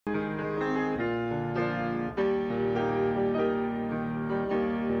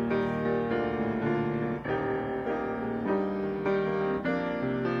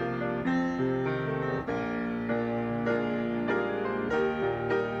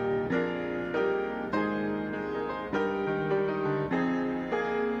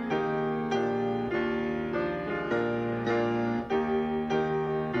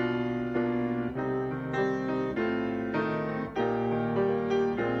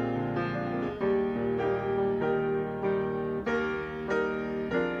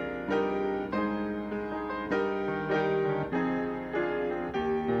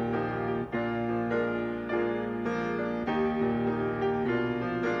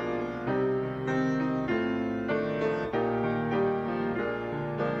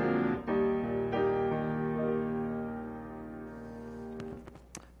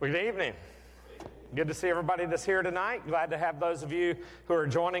Good evening. Good to see everybody that's here tonight. Glad to have those of you who are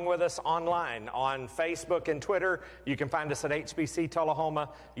joining with us online on Facebook and Twitter. You can find us at HBC Tullahoma.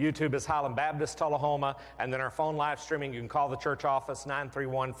 YouTube is Highland Baptist Tullahoma. And then our phone live streaming, you can call the church office,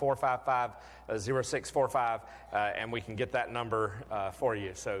 931-455-0645, and we can get that number for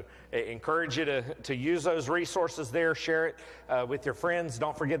you. So I encourage you to use those resources there. Share it with your friends.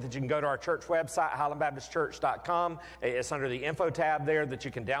 Don't forget that you can go to our church website, highlandbaptistchurch.com. It's under the info tab there that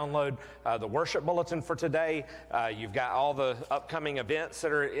you can download the worship bulletin for today. You've got all the upcoming events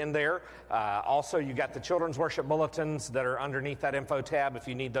that are in there. Also, you got the children's worship bulletins that are underneath that info tab. If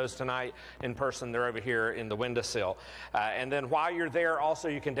you need those tonight in person, they're over here in the windowsill. And then while you're there, also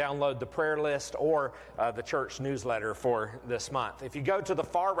you can download the prayer list or the church newsletter for this month. If you go to the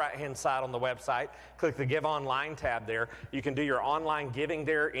far right-hand side on the website, click the Give Online tab there. You can do your online giving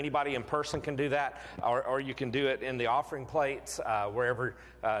there. Anybody in person can do that, or you can do it in the offering plates, wherever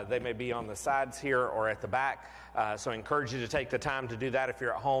they may be on the sides here or at the back. So I encourage you to take the time to do that. If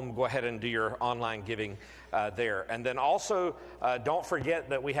you're at home, go ahead and do your online giving there. And then also, don't forget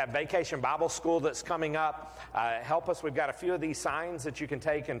that we have Vacation Bible School that's coming up. Help us. We've got a few of these signs that you can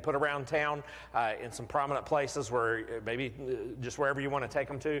take and put around town in some prominent places where maybe just wherever you want to take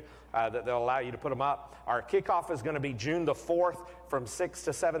them to, that they'll allow you to put them up. Our kickoff is going to be June the 4th from 6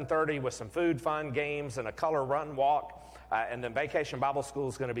 to 7:30 with some food, fun, games, and a color run walk. And then Vacation Bible School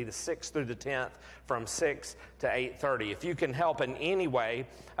is going to be the 6th through the 10th from 6 to 8:30. If you can help in any way,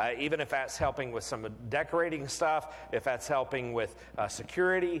 even if that's helping with some decorating stuff, if that's helping with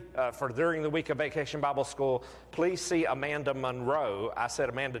security for during the week of Vacation Bible School, please see Amanda Monroe. I said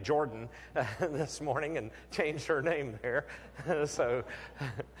Amanda Jordan this morning and changed her name there. So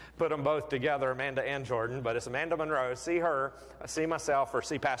put them both together, Amanda and Jordan. But it's Amanda Monroe. See her, see myself, or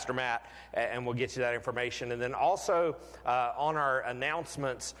see Pastor Matt, and we'll get you that information. And then also, on our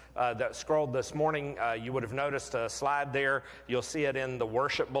announcements that scrolled this morning, you would have noticed a slide there. You'll see it in the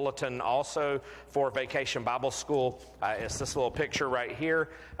worship bulletin also for Vacation Bible School. It's this little picture right here.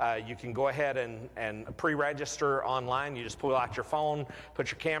 You can go ahead and pre-register online. You just pull out your phone,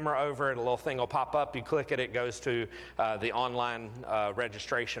 put your camera over it, a little thing will pop up. You click it, it goes to the online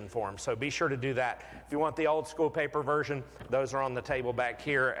registration form. So be sure to do that. If you want the old school paper version, those are on the table back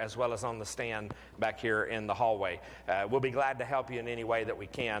here as well as on the stand back here in the hallway. We'll be glad to help you in any way that we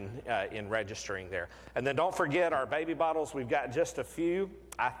can in registering there. And then don't forget our baby bottles. We've got just a few.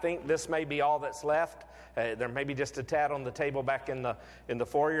 I think this may be all that's left. There may be just a tad on the table back in the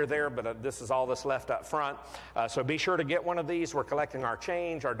foyer there, but this is all that's left up front. So be sure to get one of these. We're collecting our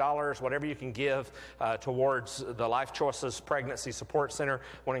change, our dollars, whatever you can give towards the Life Choices Pregnancy Support Center. I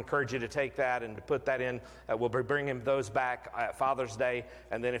want to encourage you to take that and to put that in. We'll be bringing those back at Father's Day.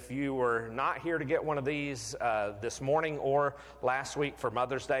 And then if you were not here to get one of these this morning or last week for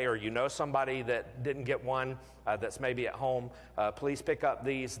Mother's Day, or you know somebody that didn't get one that's maybe at home, please pick up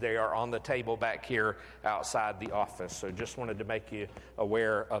these. They are on the table back here outside the office. So just wanted to make you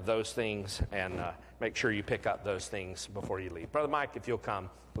aware of those things and make sure you pick up those things before you leave. Brother Mike, if you'll come,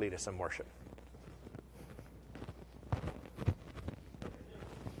 lead us in worship.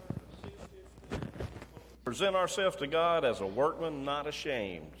 Present ourselves to God as a workman not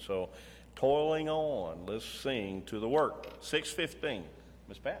ashamed. So toiling on, let's sing to the work. 6:15.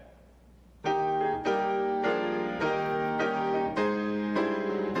 Miss Pat.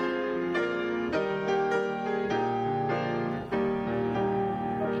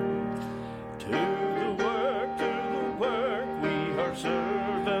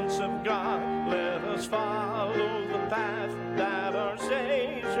 Follow the path that our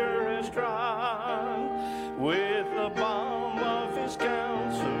Savior has trod. With the balm of His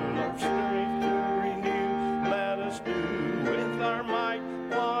counsel, our strength to renew. Let us do with our might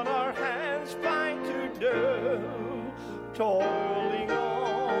what our hands find to do. Toiling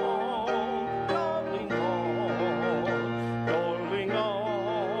on, toiling on, toiling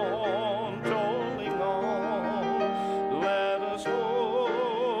on, toiling on. Let us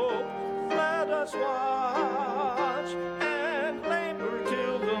hope, let us watch and labor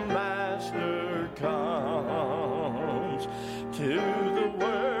till the Master comes. To the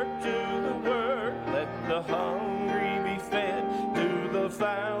work, let the hungry be fed. To the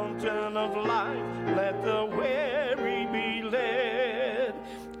fountain of life, let the weary be led.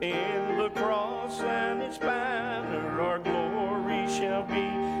 In the cross and its banner, our glory shall be.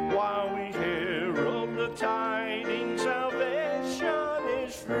 While we herald the tidings, salvation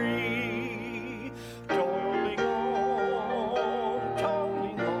is free. Toiling on,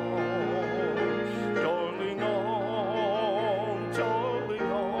 toiling on, toiling on,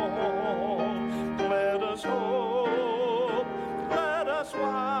 toiling on. Let us hope, let us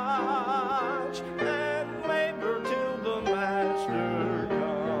watch.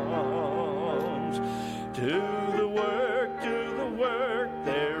 To the work,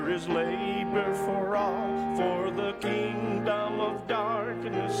 there is labor for all, for the kingdom of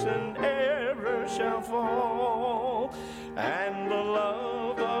darkness and error shall fall, and the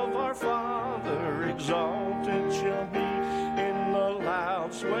love of our Father exalted shall be in the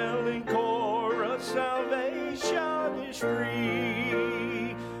loud swelling chorus. Salvation is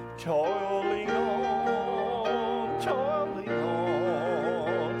free, toiling on, toiling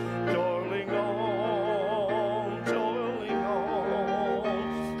on, toiling on, toiling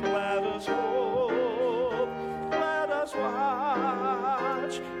on. Let us hope, let us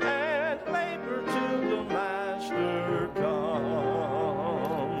watch, and labor till the Master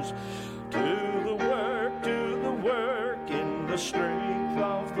comes. To the work, in the strength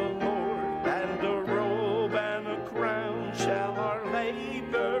of the Lord, and a robe and a crown shall our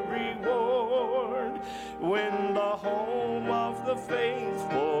labor reward. When the home of the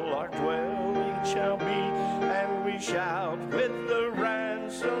faithful our dwelling shall be, and we shout with the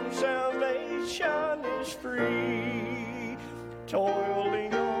ransom, salvation is free.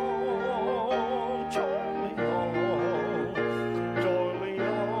 Toiling on, toiling on, toiling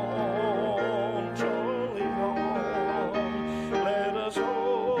on, toiling on. Let us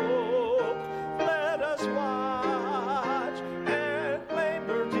hope, let us watch, and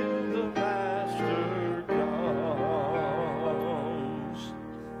labor till the Master comes.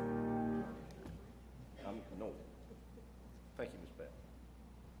 No. Thank you, Ms. Beth.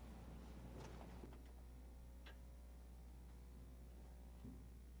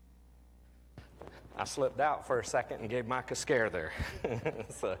 I slipped out for a second and gave Mike a scare there.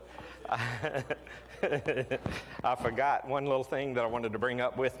 So, I forgot one little thing that I wanted to bring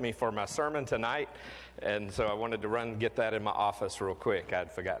up with me for my sermon tonight, and so I wanted to run and get that in my office real quick.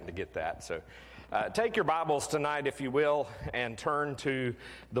 I'd forgotten to get that. So take your Bibles tonight, if you will, and turn to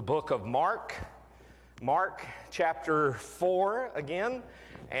the book of Mark. Mark chapter 4 again,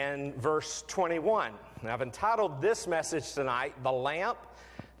 and verse 21. Now, I've entitled this message tonight, The Lamp,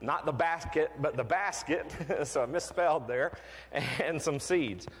 not the basket, but the basket, so I misspelled there, and some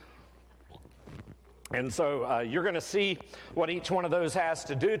seeds. And so you're going to see what each one of those has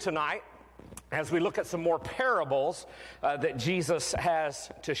to do tonight as we look at some more parables that Jesus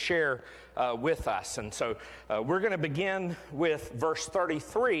has to share with us. And so we're going to begin with verse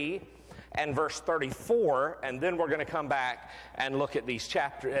 33 and verse 34, and then we're going to come back and look at these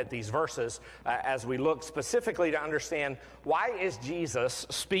verses as we look specifically to understand why is Jesus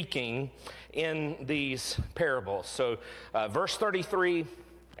speaking in these parables. So verse 33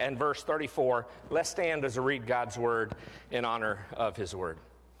 and verse 34, let's stand as I read God's word in honor of his word.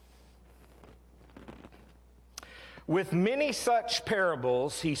 With many such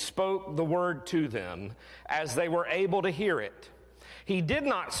parables he spoke the word to them as they were able to hear it. He did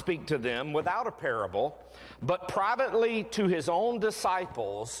not speak to them without a parable, but privately to his own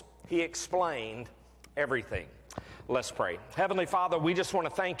disciples he explained everything. Let's pray. Heavenly Father, we just want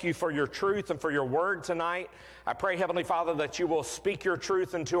to thank you for your truth and for your word tonight. I pray, Heavenly Father, that you will speak your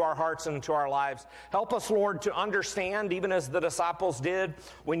truth into our hearts and into our lives. Help us, Lord, to understand, even as the disciples did,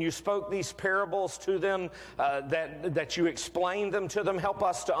 when you spoke these parables to them, that you explained them to them. Help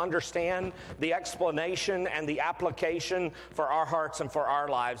us to understand the explanation and the application for our hearts and for our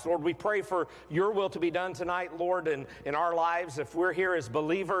lives. Lord, we pray for your will to be done tonight, Lord, in our lives. If we're here as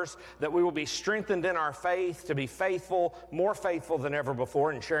believers, that we will be strengthened in our faith, to be faithful, more faithful than ever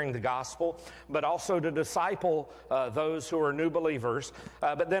before in sharing the gospel, but also to disciple those who are new believers.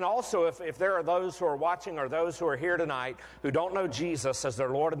 But then also, if there are those who are watching or those who are here tonight who don't know Jesus as their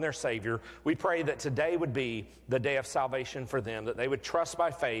Lord and their Savior, we pray that today would be the day of salvation for them, that they would trust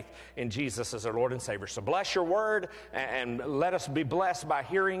by faith in Jesus as their Lord and Savior. So bless your word, and let us be blessed by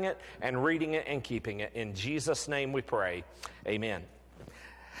hearing it and reading it and keeping it. In Jesus' name we pray. Amen.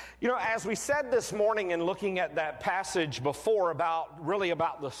 You know, as we said this morning in looking at that passage before about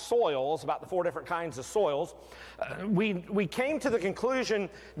the soils, about the 4 different kinds of soils, we came to the conclusion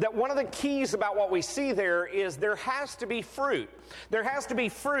that one of the keys about what we see there is there has to be fruit. There has to be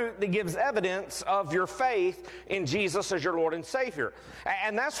fruit that gives evidence of your faith in Jesus as your Lord and Savior.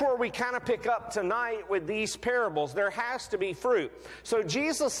 And that's where we kind of pick up tonight with these parables. There has to be fruit. So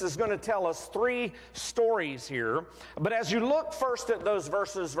Jesus is going to tell us 3 stories here. But as you look first at those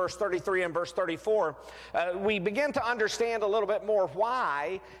verses, verse 33 and verse 34, we begin to understand a little bit more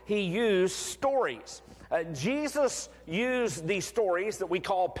why he used stories. Jesus used these stories that we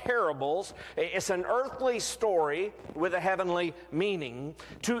call parables. It's an earthly story with a heavenly meaning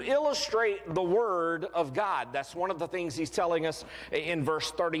to illustrate the Word of God. That's one of the things he's telling us in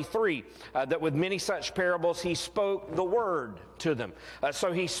verse 33, that with many such parables he spoke the Word to them.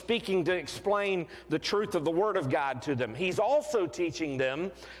 So he's speaking to explain the truth of the Word of God to them. He's also teaching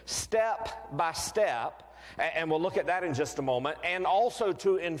them step by step, and we'll look at that in just a moment, and also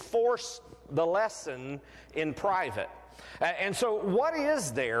to enforce the lesson in private. And so what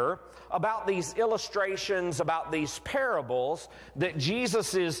is there about these illustrations, about these parables that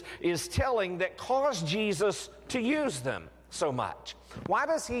Jesus is telling that caused Jesus to use them so much? Why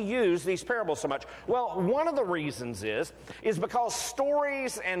does he use these parables so much? Well, one of the reasons is because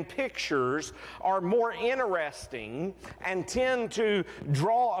stories and pictures are more interesting and tend to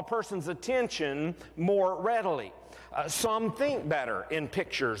draw a person's attention more readily. Some think better in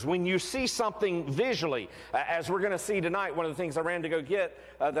pictures. When you see something visually, as we're going to see tonight, one of the things I ran to go get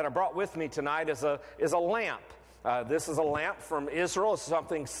that I brought with me tonight is a lamp. This is a lamp from Israel. It's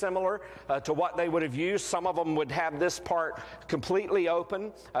something similar to what they would have used. Some of them would have this part completely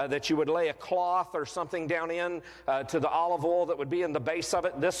open, that you would lay a cloth or something down in to the olive oil that would be in the base of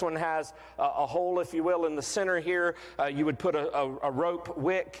it. This one has a hole, if you will, in the center here. You would put a rope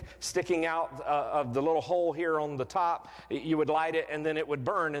wick sticking out of the little hole here on the top. You would light it, and then it would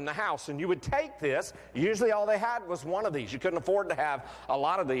burn in the house. And you would take this. Usually all they had was one of these. You couldn't afford to have a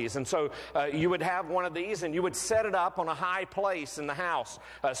lot of these. And so you would have one of these, and you would set it up on a high place in the house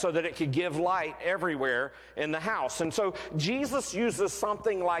so that it could give light everywhere in the house. And so Jesus uses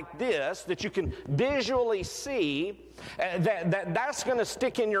something like this that you can visually see, that's going to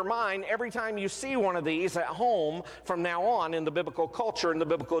stick in your mind every time you see one of these at home from now on in the biblical culture, in the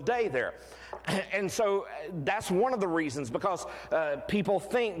biblical day there. And so that's one of the reasons, because people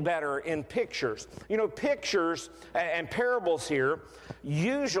think better in pictures. You know, pictures and parables here,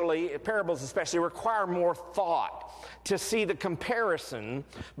 usually, parables especially, require more thought to see the comparison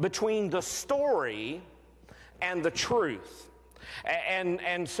between the story and the truth.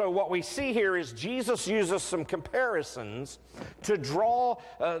 And so what we see here is Jesus uses some comparisons to draw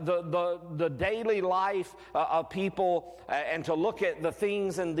the daily life of people and to look at the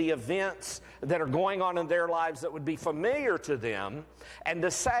things and the events that are going on in their lives that would be familiar to them, and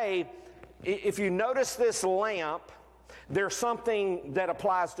to say, if you notice this lamp, there's something that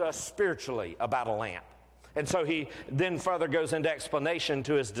applies to us spiritually about a lamp. And so he then further goes into explanation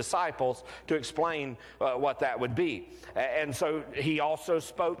to his disciples to explain what that would be. And so he also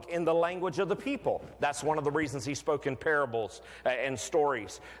spoke in the language of the people. That's one of the reasons he spoke in parables and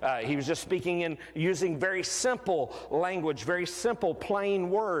stories. He was just speaking in using very simple language, very simple, plain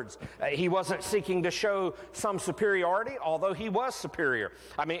words. He wasn't seeking to show some superiority, although he was superior.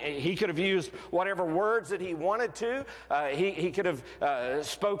 I mean, he could have used whatever words that he wanted to. He could have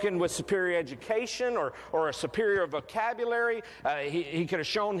spoken with superior education or a superior vocabulary. He could have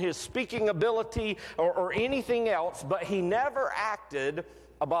shown his speaking ability or anything else, but he never acted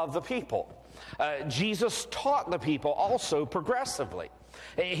above the people. Jesus taught the people also progressively.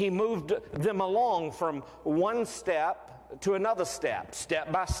 He moved them along from one step to another step,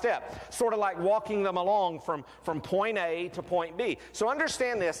 step by step, sort of like walking them along from point A to point B. So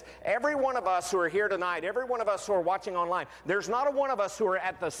understand this, every one of us who are here tonight, every one of us who are watching online, there's not a one of us who are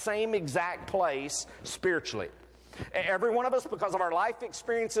at the same exact place spiritually. Every one of us, because of our life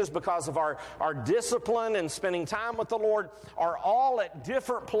experiences, because of our discipline and spending time with the Lord, are all at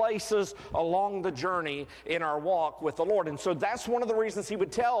different places along the journey in our walk with the Lord. And so that's one of the reasons he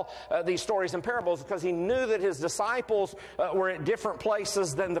would tell these stories and parables, because he knew that his disciples were at different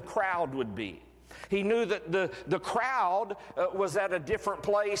places than the crowd would be. He knew that the crowd was at a different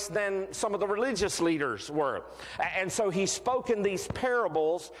place than some of the religious leaders were. And so he spoke in these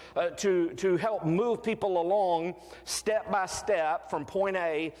parables to help move people along step by step from point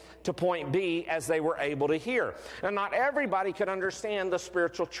A to point B as they were able to hear. And not everybody could understand the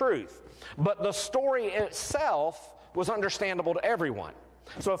spiritual truth, but the story itself was understandable to everyone.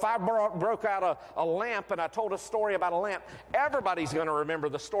 So if I broke out a lamp and I told a story about a lamp, everybody's going to remember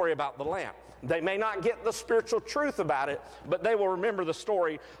the story about the lamp. They may not get the spiritual truth about it, but they will remember the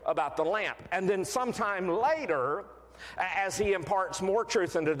story about the lamp. And then sometime later, as he imparts more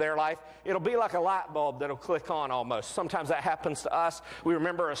truth into their life, it'll be like a light bulb that'll click on almost. Sometimes that happens to us. We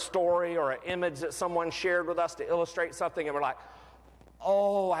remember a story or an image that someone shared with us to illustrate something, and we're like,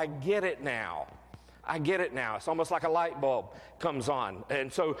 oh, I get it now. I get it now. It's almost like a light bulb comes on.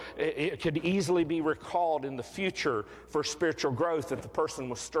 And so it could easily be recalled in the future for spiritual growth if the person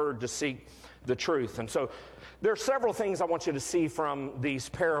was stirred to seek the truth. And so there are several things I want you to see from these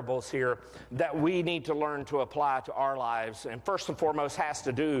parables here that we need to learn to apply to our lives. And first and foremost has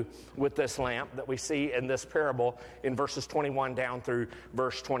to do with this lamp that we see in this parable in verses 21 down through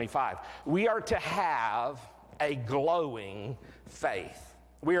verse 25. We are to have a glowing faith.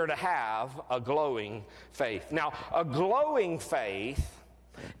 We are to have a glowing faith. Now, a glowing faith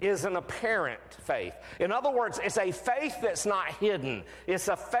is an apparent faith. In other words, it's a faith that's not hidden. It's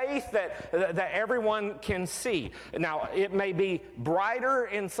a faith that everyone can see. Now, it may be brighter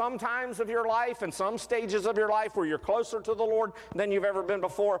in some times of your life and some stages of your life where you're closer to the Lord than you've ever been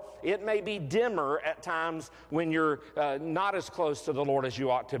before. It may be dimmer at times when you're not as close to the Lord as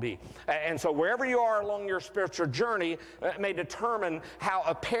you ought to be. And so wherever you are along your spiritual journey may determine how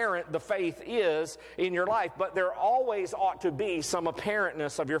apparent the faith is in your life. But there always ought to be some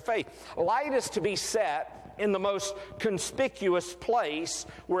apparentness of your faith. Light is to be set in the most conspicuous place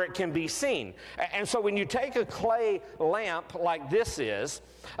where it can be seen. And so when you take a clay lamp like this is,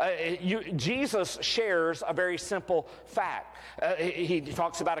 Jesus shares a very simple fact. He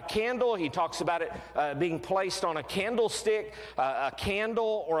talks about a candle. He talks about it being placed on a candlestick. A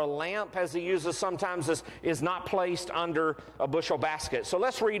candle or a lamp, as he uses sometimes, is not placed under a bushel basket. So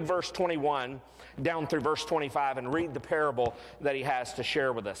let's read verse 21 down through verse 25 and read the parable that he has to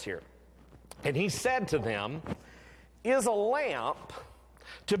share with us here. And he said to them, "Is a lamp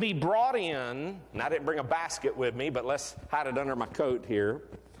to be brought in," and I didn't bring a basket with me, but let's hide it under my coat here.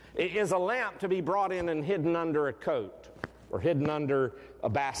 "Is a lamp to be brought in and hidden under a coat, or hidden under a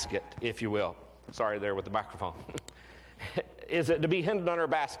basket, if you will?" Sorry there with the microphone. "Is it to be hidden under a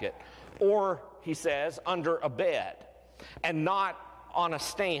basket? Or," he says, "under a bed, and not on a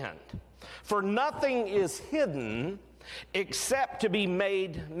stand? For nothing is hidden except to be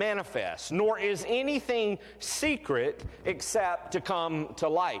made manifest, nor is anything secret except to come to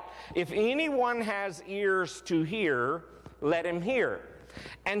light. If anyone has ears to hear, let him hear."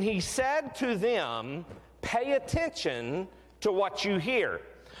 And he said to them, "Pay attention to what you hear.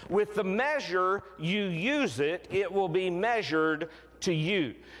 With the measure you use it, it will be measured to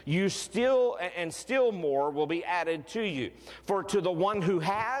you. You still more will be added to you. For to the one who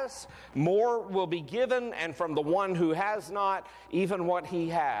has, more will be given, and from the one who has not, even what he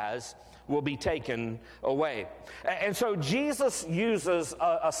has will be taken away." And so Jesus uses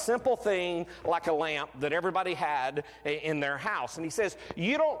a simple thing like a lamp that everybody had in their house. And he says,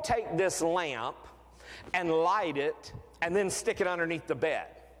 you don't take this lamp and light it and then stick it underneath the bed.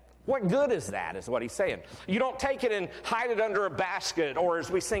 What good is that, is what he's saying. You don't take it and hide it under a basket, or as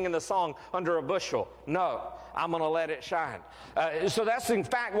we sing in the song, under a bushel. No, I'm going to let it shine. So that's in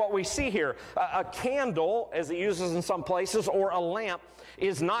fact what we see here. A candle, as he uses in some places, or a lamp,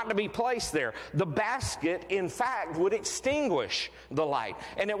 is not to be placed there. The basket, in fact, would extinguish the light,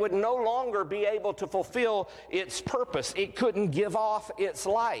 and it would no longer be able to fulfill its purpose. It couldn't give off its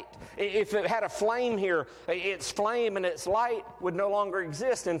light. If it had a flame here, its flame and its light would no longer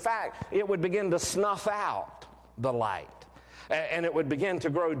exist. In fact, it would begin to snuff out the light. And it would begin to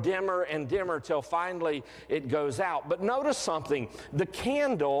grow dimmer and dimmer till finally it goes out. But notice something. The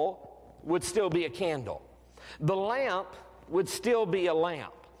candle would still be a candle. The lamp would still be a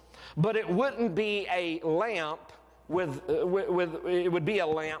lamp. But it wouldn't be a lamp it would be a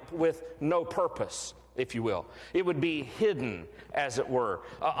lamp with no purpose, if you will. It would be hidden, as it were,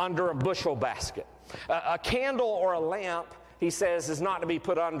 under a bushel basket. A candle or a lamp, he says, is not to be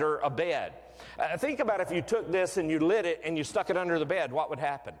put under a bed. Think about if you took this and you lit it and you stuck it under the bed, what would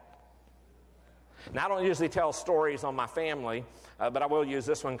happen? Now, I don't usually tell stories on my family, but I will use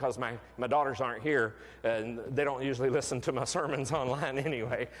this one because my daughters aren't here, and they don't usually listen to my sermons online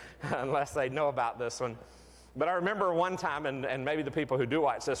anyway, unless they know about this one. But I remember one time, and maybe the people who do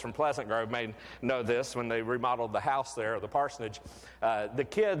watch this from Pleasant Grove may know this, when they remodeled the house there, the parsonage,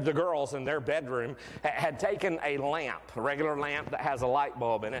 the girls in their bedroom had taken a lamp, a regular lamp that has a light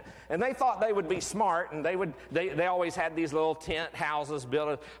bulb in it, and they thought they would be smart, and they always had these little tent houses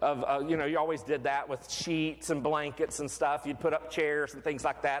built of you always did that with sheets and blankets and stuff. You'd put up chairs and things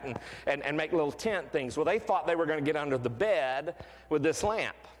like that and make little tent things. Well, they thought they were going to get under the bed with this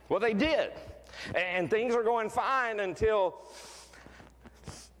lamp. Well, they did. And things were going fine until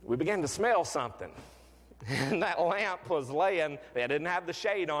we began to smell something. And that lamp was laying, it didn't have the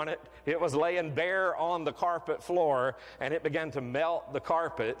shade on it, it was laying bare on the carpet floor, and it began to melt the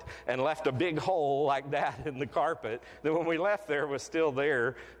carpet and left a big hole like that in the carpet that when we left there was still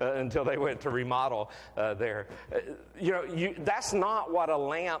there until they went to remodel there. That's not what a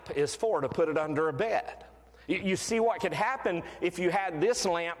lamp is for, to put it under a bed. You see what could happen if you had this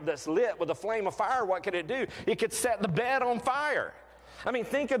lamp that's lit with a flame of fire. What could it do? It could set the bed on fire. I mean,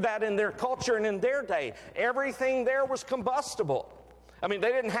 think of that in their culture and in their day. Everything there was combustible. I mean,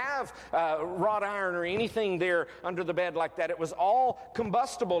 they didn't have wrought iron or anything there under the bed like that. It was all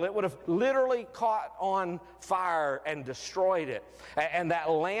combustible. It would have literally caught on fire and destroyed it. And that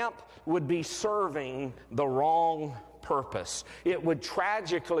lamp would be serving the wrong purpose. It would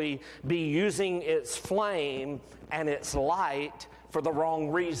tragically be using its flame and its light for the wrong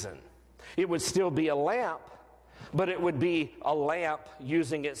reason. It would still be a lamp, but it would be a lamp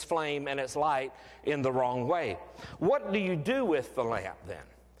using its flame and its light in the wrong way. What do you do with the lamp then?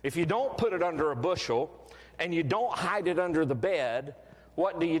 If you don't put it under a bushel and you don't hide it under the bed,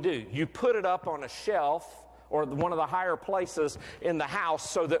 what do? You put it up on a shelf or one of the higher places in the house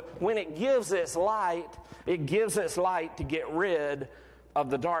so that when it gives its light to get rid of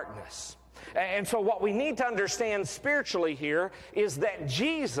the darkness. And so what we need to understand spiritually here is that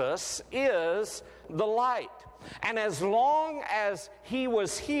Jesus is the light. And as long as he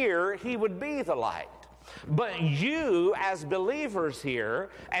was here, he would be the light. But you, as believers here,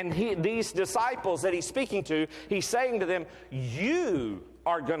 and these disciples that he's speaking to, he's saying to them, you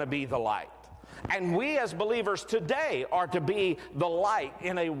are going to be the light. And we as believers today are to be the light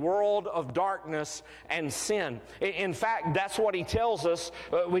in a world of darkness and sin. In fact, that's what he tells us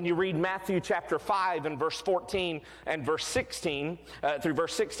when you read Matthew chapter 5 and verse 14 and verse 16, through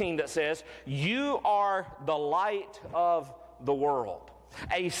verse 16 that says, you are the light of the world.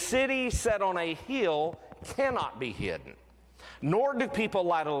 A city set on a hill cannot be hidden. Nor do people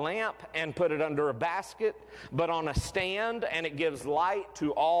light a lamp and put it under a basket, but on a stand, and it gives light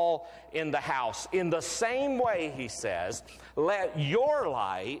to all in the house. In the same way, he says, let your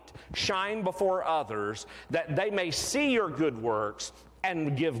light shine before others, that they may see your good works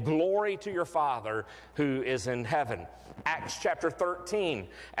and give glory to your Father who is in heaven. Acts chapter 13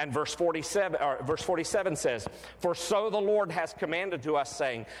 and verse 47 says, for so the Lord has commanded to us,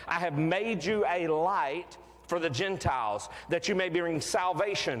 saying, I have made you a light for the Gentiles, that you may bring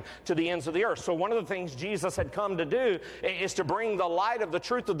salvation to the ends of the earth. So one of the things Jesus had come to do is to bring the light of the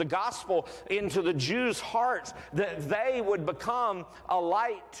truth of the gospel into the Jews' hearts, that they would become a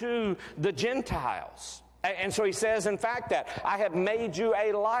light to the Gentiles. And so he says, in fact, that I have made you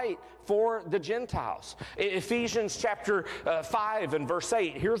a light for the Gentiles. Ephesians chapter 5 and verse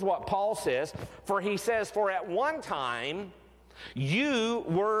 8, here's what Paul says. For he says, for at one time you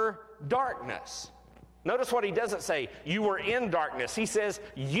were darkness. Notice what he doesn't say, you were in darkness. He says,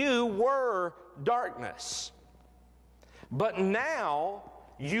 you were darkness. But now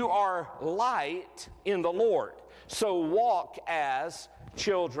you are light in the Lord. So walk as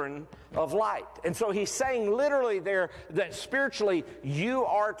children of light. And so he's saying literally there that spiritually you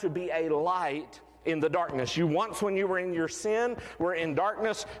are to be a light in the darkness. You once, when you were in your sin, were in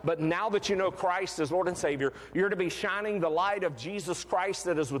darkness, but now that you know Christ as Lord and Savior, you're to be shining the light of Jesus Christ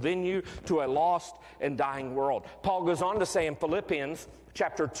that is within you to a lost and dying world. Paul goes on to say in Philippians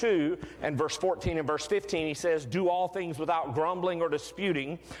chapter 2 and verse 14 and verse 15, he says, do all things without grumbling or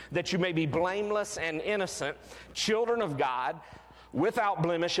disputing, that you may be blameless and innocent, children of God, without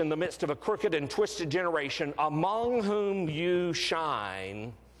blemish in the midst of a crooked and twisted generation, among whom you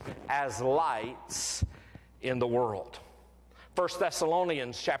shine as lights in the world. 1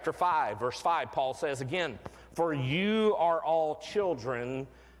 Thessalonians chapter 5, verse 5, Paul says again, for you are all children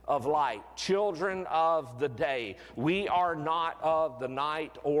of light, children of the day. We are not of the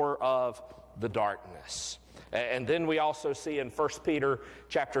night or of the darkness. And then we also see in 1 Peter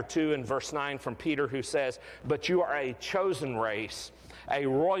chapter 2 and verse 9 from Peter, who says, but you are a chosen race, a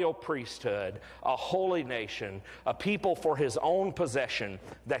royal priesthood, a holy nation, a people for his own possession,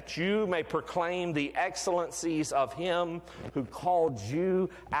 that you may proclaim the excellencies of him who called you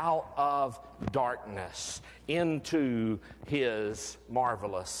out of darkness into his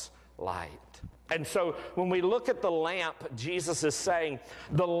marvelous light. And so when we look at the lamp, Jesus is saying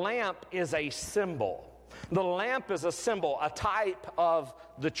the lamp is a symbol. The lamp is a symbol, a type of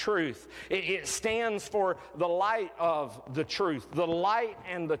the truth. It stands for the light of the truth. The light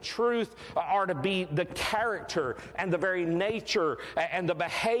and the truth are to be the character and the very nature and the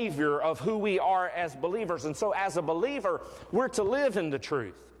behavior of who we are as believers. And so as a believer, we're to live in the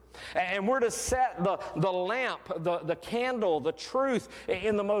truth. And we're to set the lamp, the candle, the truth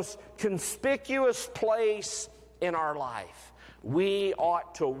in the most conspicuous place in our life. We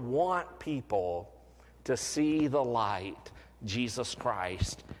ought to want people to see the light, Jesus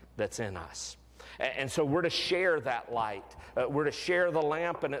Christ, that's in us. And so we're to share that light. We're to share the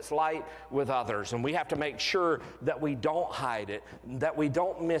lamp and its light with others. And we have to make sure that we don't hide it, that we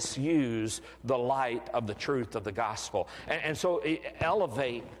don't misuse the light of the truth of the gospel. And so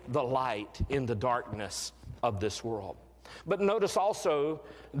elevate the light in the darkness of this world. But notice also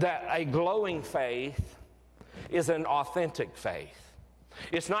that a glowing faith is an authentic faith.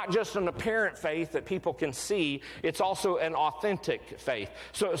 It's not just an apparent faith that people can see, it's also an authentic faith.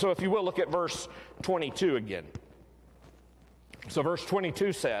 So if you will, look at verse 22 again. So verse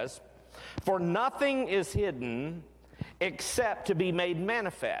 22 says, "For nothing is hidden except to be made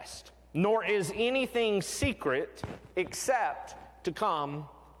manifest, nor is anything secret except to come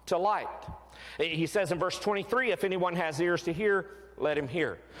to light." He says in verse 23, "If anyone has ears to hear, let him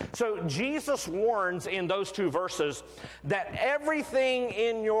hear." So Jesus warns in those two verses that everything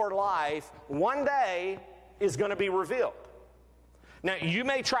in your life one day is going to be revealed. Now, you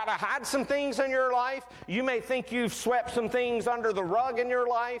may try to hide some things in your life. You may think you've swept some things under the rug in your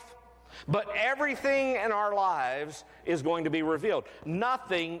life. But everything in our lives is going to be revealed.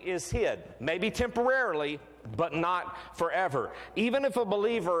 Nothing is hid. Maybe temporarily, but not forever. Even if a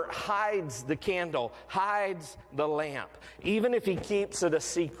believer hides the candle, hides the lamp, even if he keeps it a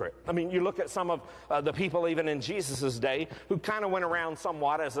secret. I mean, you look at some of the people even in Jesus' day who kind of went around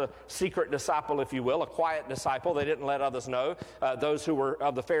somewhat as a secret disciple, if you will, a quiet disciple. They didn't let others know. Those who were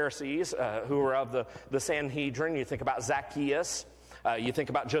of the Pharisees, who were of the Sanhedrin. You think about Zacchaeus. You think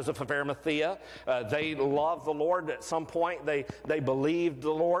about Joseph of Arimathea. They loved the Lord. At some point, they believed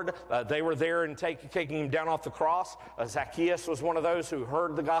the Lord. They were there and taking him down off the cross. Zacchaeus was one of those who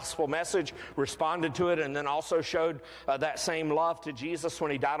heard the gospel message, responded to it, and then also showed that same love to Jesus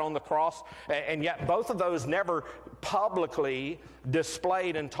when he died on the cross. And yet both of those never publicly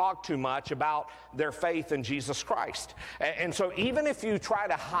displayed and talked too much about their faith in Jesus Christ. And so even if you try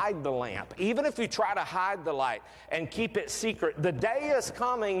to hide the lamp, even if you try to hide the light and keep it secret, the day is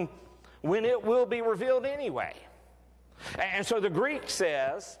coming when it will be revealed anyway. And so the Greek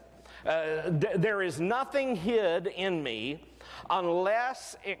says, there is nothing hid in me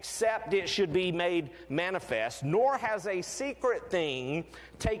unless except it should be made manifest, nor has a secret thing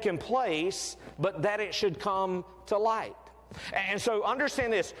taken place, but that it should come to light. And so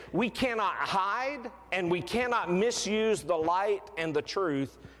understand this, we cannot hide and we cannot misuse the light and the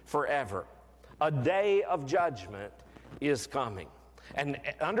truth forever. A day of judgment is coming. And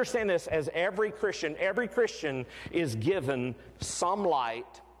understand this, as every Christian is given some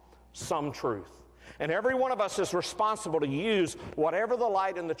light, some truth. And every one of us is responsible to use whatever the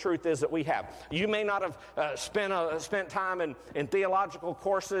light and the truth is that we have. You may not have spent time in theological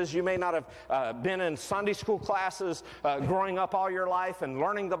courses. You may not have been in Sunday school classes growing up all your life and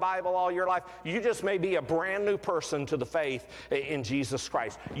learning the Bible all your life. You just may be a brand new person to the faith in Jesus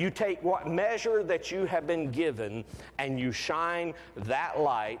Christ. You take what measure that you have been given and you shine that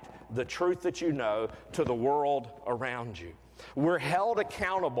light, the truth that you know, to the world around you. We're held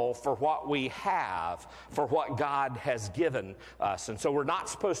accountable for what we have, for what God has given us. And so we're not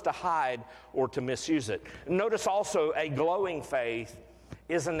supposed to hide or to misuse it. Notice also a glowing faith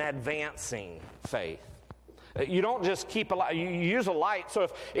is an advancing faith. You don't just keep a light, you use a light. So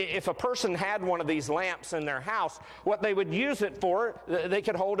if a person had one of these lamps in their house, what they would use it for, they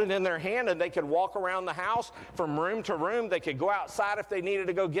could hold it in their hand and they could walk around the house from room to room. They could go outside if they needed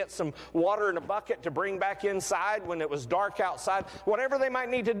to go get some water in a bucket to bring back inside when it was dark outside. Whatever they might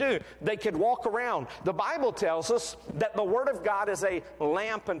need to do, they could walk around. The Bible tells us that the Word of God is a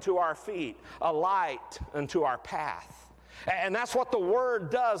lamp unto our feet, a light unto our path. And that's what the Word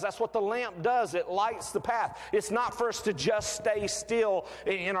does. That's what the lamp does. It lights the path. It's not for us to just stay still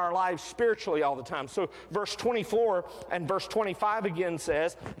in our lives spiritually all the time. So verse 24 and verse 25 again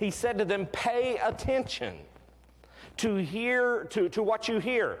says, he said to them, pay attention to what you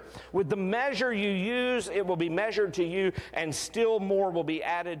hear. With the measure you use, it will be measured to you, and still more will be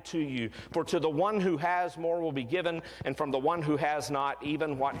added to you. For to the one who has, more will be given, and from the one who has not,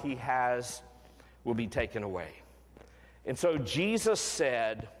 even what he has will be taken away. And so Jesus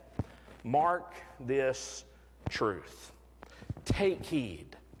said, mark this truth. Take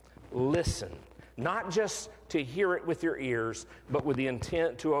heed. Listen. Not just to hear it with your ears, but with the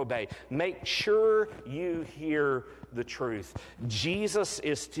intent to obey. Make sure you hear the truth. Jesus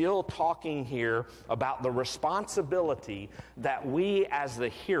is still talking here about the responsibility that we as the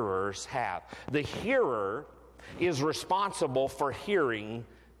hearers have. The hearer is responsible for hearing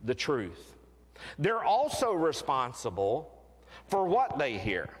the truth. They're also responsible for what they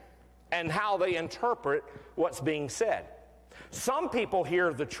hear and how they interpret what's being said. Some people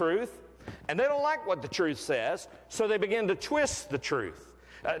hear the truth and they don't like what the truth says, so they begin to twist the truth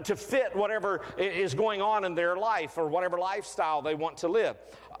to fit whatever is going on in their life or whatever lifestyle they want to live.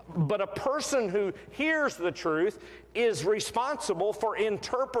 But a person who hears the truth is responsible for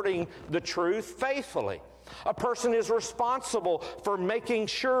interpreting the truth faithfully. A person is responsible for making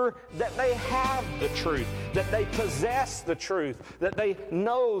sure that they have the truth, that they possess the truth, that they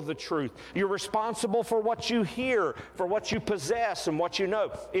know the truth. You're responsible for what you hear, for what you possess, and what you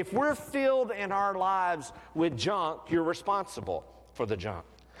know. If we're filled in our lives with junk, you're responsible for the junk.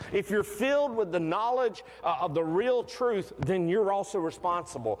 If you're filled with the knowledge of the real truth, then you're also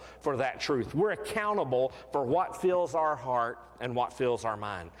responsible for that truth. We're accountable for what fills our heart and what fills our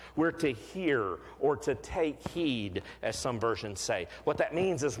mind. We're to hear or to take heed, as some versions say. What that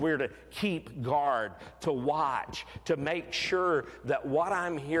means is we're to keep guard, to watch, to make sure that what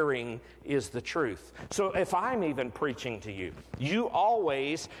I'm hearing is the truth. So if I'm even preaching to you, you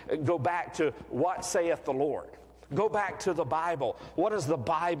always go back to what saith the Lord. Go back to the Bible. What does the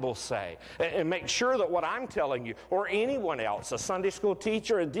Bible say? And make sure that what I'm telling you, or anyone else, a Sunday school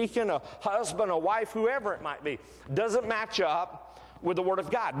teacher, a deacon, a husband, a wife, whoever it might be, doesn't match up with the Word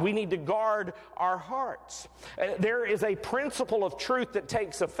of God. We need to guard our hearts. There is a principle of truth that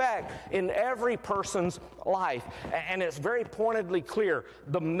takes effect in every person's life, and it's very pointedly clear.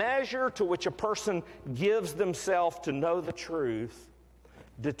 The measure to which a person gives themselves to know the truth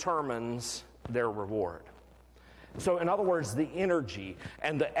determines their reward. So in other words, the energy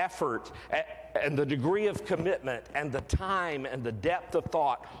and the effort and the degree of commitment and the time and the depth of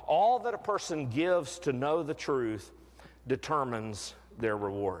thought, all that a person gives to know the truth determines their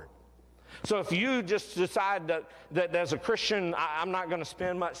reward. So if you just decide that as a Christian, I'm not going to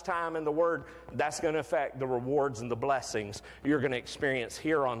spend much time in the Word, that's going to affect the rewards and the blessings you're going to experience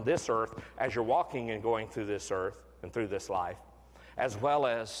here on this earth as you're walking and going through this earth and through this life, as well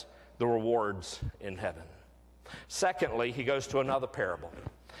as the rewards in heaven. Secondly, he goes to another parable,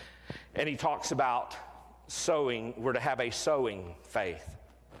 and he talks about sowing. We're to have a sowing faith.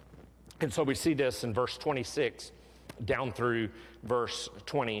 And so we see this in verse 26 down through verse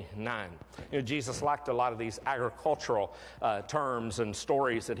 29. Jesus liked a lot of these agricultural terms and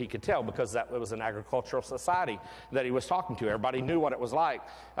stories that he could tell, because it was an agricultural society that he was talking to. Everybody knew what it was like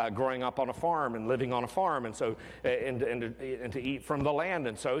growing up on a farm and living on a farm, and so and to eat from the land.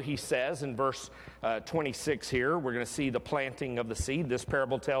 And so he says in verse 26 here, we're going to see the planting of the seed. This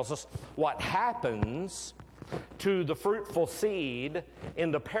parable tells us what happens to the fruitful seed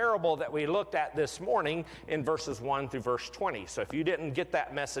in the parable that we looked at this morning in verses 1 through verse 20. So if you didn't get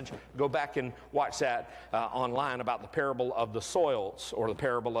that message, go back and watch that online about the parable of the soils, or the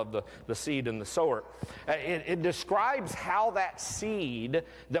parable of the seed and the sower. It describes how that seed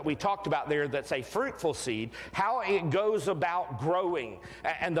that we talked about there, that's a fruitful seed, how it goes about growing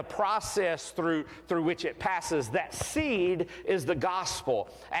and the process through which it passes. That seed is the gospel,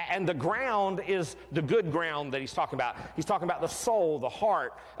 and the ground is the good ground that he's talking about. He's talking about the soul, the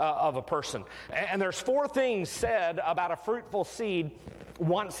heart of a person. And there's 4 things said about a fruitful seed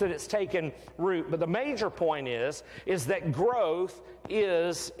once that it's taken root. But the major point is that growth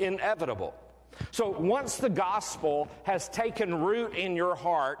is inevitable. So once the gospel has taken root in your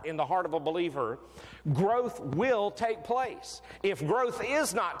heart, in the heart of a believer, growth will take place. If growth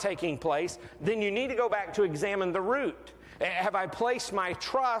is not taking place, then you need to go back to examine the root. Have I placed my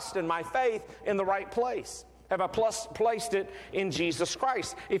trust and my faith in the right place? Have I placed it in Jesus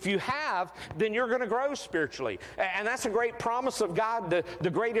Christ? If you have, then you're going to grow spiritually. And that's a great promise of God, the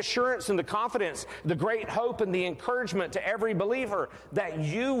great assurance and the confidence, the great hope and the encouragement to every believer that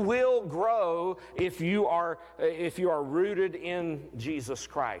you will grow if you are rooted in Jesus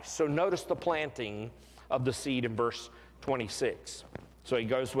Christ. So notice the planting of the seed in verse 26. So he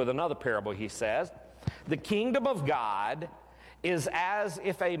goes with another parable. He says, "The kingdom of God is as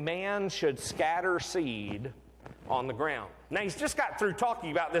if a man should scatter seed on the ground." Now, he's just got through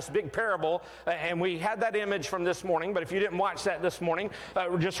talking about this big parable, and we had that image from this morning, but if you didn't watch that this morning,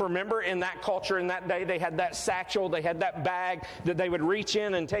 just remember in that culture, in that day, they had that satchel, they had that bag that they would reach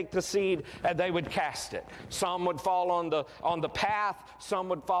in and take the seed, and they would cast it. Some would fall on the path, some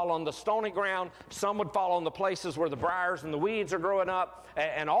would fall on the stony ground, some would fall on the places where the briars and the weeds are growing up,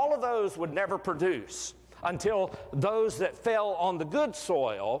 and all of those would never produce until those that fell on the good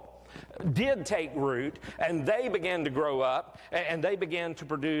soil did take root, and they began to grow up, and they began to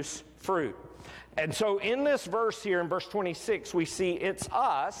produce fruit. And so in this verse here, in verse 26, we see it's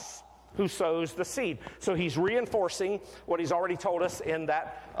us who sows the seed. So he's reinforcing what he's already told us in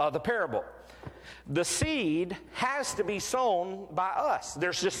that the parable. The seed has to be sown by us.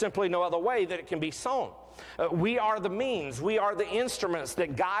 There's just simply no other way that it can be sown. We are the means, we are the instruments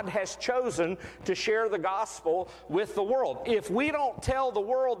that God has chosen to share the gospel with the world. If we don't tell the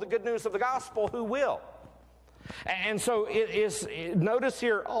world the good news of the gospel, who will? And so notice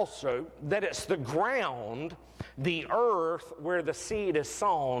here also that it's the ground, the earth where the seed is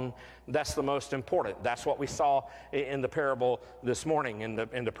sown, that's the most important. That's what we saw in the parable this morning in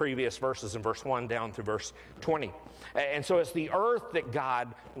the previous verses in verse 1 down through verse 20. And so it's the earth that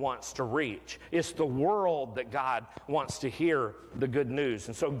God wants to reach. It's the world that God wants to hear the good news.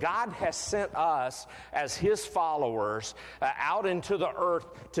 And so God has sent us as his followers out into the earth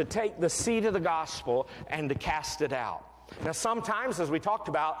to take the seed of the gospel and to cast it out. Now, sometimes, as we talked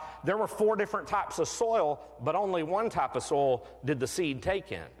about, there were 4 different types of soil, but only one type of soil did the seed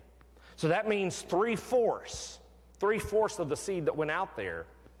take in. So that means 3/4 of the seed that went out there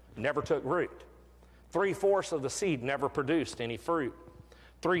never took root. 3/4 of the seed never produced any fruit.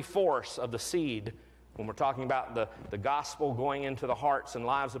 3/4 of the seed, when we're talking about the gospel going into the hearts and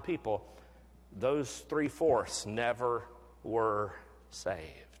lives of people, those 3/4 never were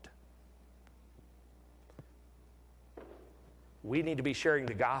saved. We need to be sharing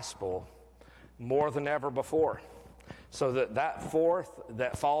the gospel more than ever before, so that 4th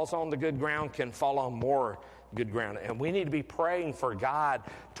that falls on the good ground can fall on more good ground. And we need to be praying for God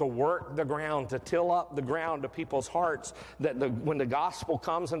to work the ground, to till up the ground of people's hearts, that when the gospel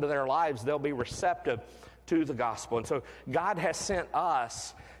comes into their lives, they'll be receptive to the gospel. And so God has sent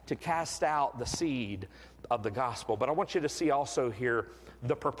us to cast out the seed of the gospel. But I want you to see also here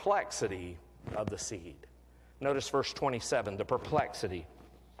the perplexity of the seed. Notice verse 27, the perplexity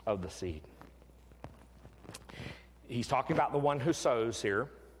of the seed. He's talking about the one who sows here.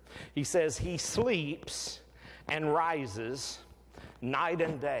 He says he sleeps and rises night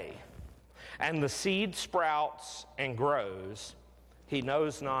and day, and the seed sprouts and grows, he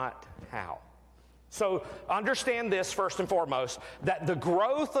knows not how. So understand this first and foremost, that the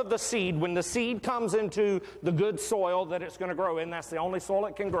growth of the seed, when the seed comes into the good soil that it's going to grow in, that's the only soil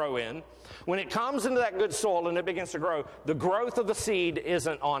it can grow in, when it comes into that good soil and it begins to grow, the growth of the seed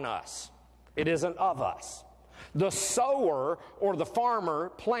isn't on us. It isn't of us. The sower or the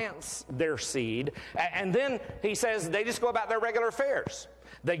farmer plants their seed, and then he says they just go about their regular affairs.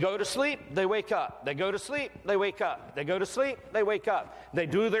 They go to sleep, they wake up. They go to sleep, they wake up. They go to sleep, they wake up. They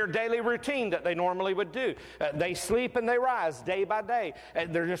do their daily routine that they normally would do. They sleep and they rise day by day.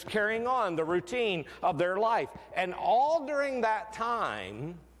 They're just carrying on the routine of their life. And all during that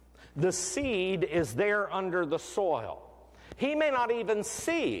time, the seed is there under the soil. He may not even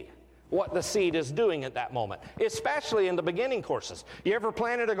see what the seed is doing at that moment, especially in the beginning courses. You ever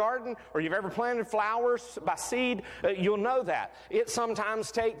planted a garden or you've ever planted flowers by seed? You'll know that. It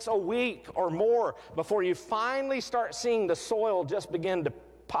sometimes takes a week or more before you finally start seeing the soil just begin to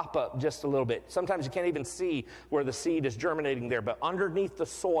pop up just a little bit. Sometimes you can't even see where the seed is germinating there, but underneath the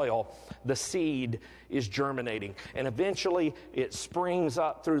soil, the seed is germinating. And eventually it springs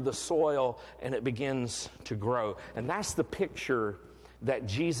up through the soil and it begins to grow. And that's the picture that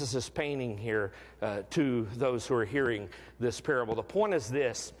Jesus is painting here to those who are hearing this parable. The point is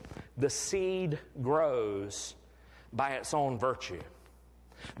this: the seed grows by its own virtue.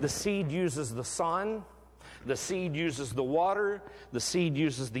 The seed uses the sun, the seed uses the water, the seed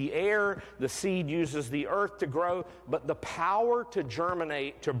uses the air, the seed uses the earth to grow, but the power to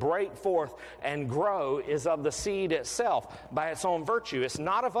germinate, to break forth and grow is of the seed itself by its own virtue. It's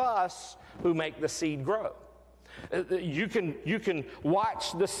not of us who make the seed grow. You can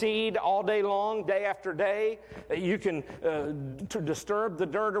watch the seed all day long, day after day. You can disturb the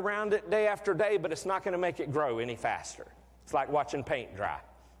dirt around it day after day, but it's not going to make it grow any faster. It's like watching paint dry.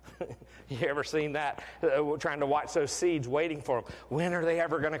 You ever seen that? Trying to watch those seeds, waiting for them. When are they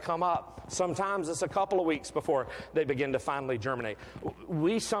ever going to come up? Sometimes it's a couple of weeks before they begin to finally germinate.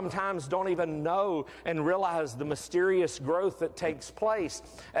 We sometimes don't even know and realize the mysterious growth that takes place.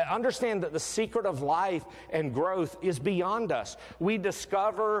 Understand that the secret of life and growth is beyond us. We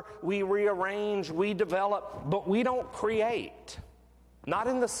discover, we rearrange, we develop, but we don't create. Not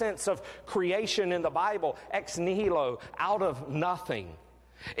in the sense of creation in the Bible, ex nihilo, out of nothing.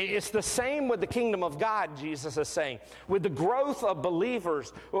 It's the same with the kingdom of God, Jesus is saying. With the growth of believers,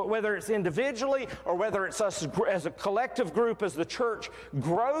 whether it's individually or whether it's us as a collective group, as the church,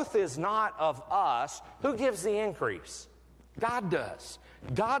 growth is not of us. Who gives the increase? God does.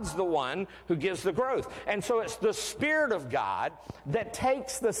 God's the one who gives the growth. And so it's the Spirit of God that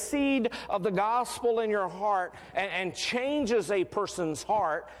takes the seed of the gospel in your heart and changes a person's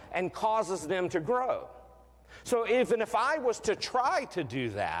heart and causes them to grow. So even if I was to try to do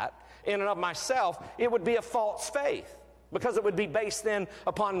that in and of myself, it would be a false faith, because it would be based then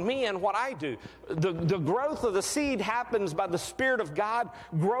upon me and what I do. The growth of the seed happens by the Spirit of God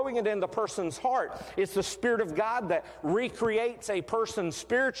growing it in the person's heart. It's the Spirit of God that recreates a person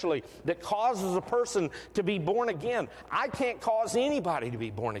spiritually, that causes a person to be born again. I can't cause anybody to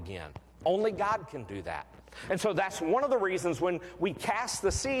be born again. Only God can do that. And so that's one of the reasons when we cast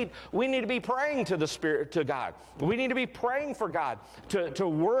the seed, we need to be praying to the Spirit, to God. We need to be praying for God to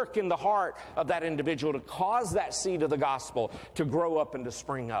work in the heart of that individual, to cause that seed of the gospel to grow up and to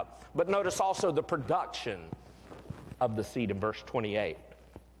spring up. But notice also the production of the seed in verse 28.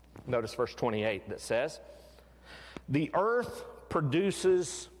 Notice verse 28 that says, the earth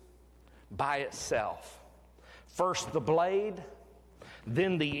produces by itself first the blade,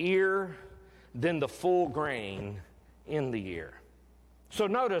 then the ear, then the full grain in the ear. So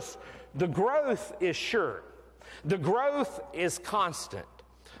notice, the growth is sure. The growth is constant,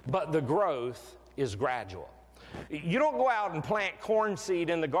 but the growth is gradual. You don't go out and plant corn seed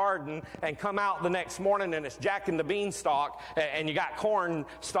in the garden and come out the next morning and it's Jack and the Beanstalk and you got corn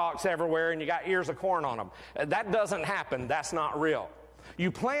stalks everywhere and you got ears of corn on them. That doesn't happen. That's not real. You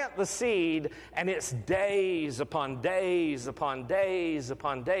plant the seed, and it's days upon days upon days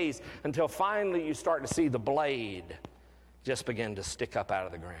upon days until finally you start to see the blade just begin to stick up out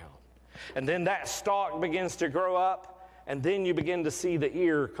of the ground. And then that stalk begins to grow up, and then you begin to see the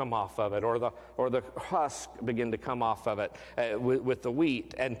ear come off of it, or the husk begin to come off of it with the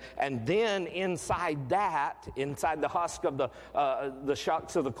wheat. And then inside the husk of the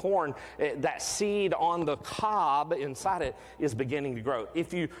shucks of the corn, that seed on the cob inside it is beginning to grow.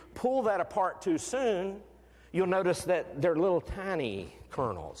 If you pull that apart too soon, you'll notice that they're little tiny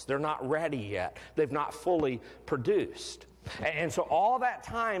kernels. They're not ready yet. They've not fully produced. And so all that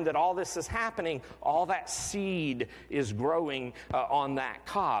time that all this is happening, all that seed is growing on that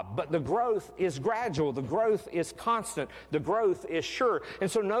cob. But the growth is gradual. The growth is constant. The growth is sure. And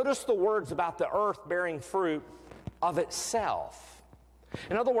so notice the words about the earth bearing fruit of itself.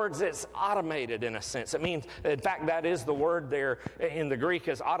 In other words, it's automated in a sense. It means, in fact, that is the word there in the Greek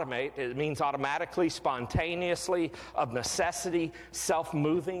is automate. It means automatically, spontaneously, of necessity,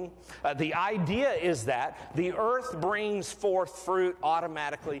 self-moving. The idea is that the earth brings forth fruit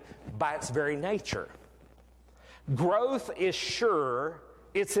automatically by its very nature. Growth is sure,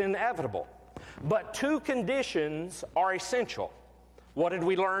 it's inevitable. But two conditions are essential. What did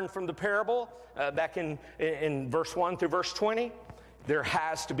we learn from the parable back in verse 1 through verse 20? There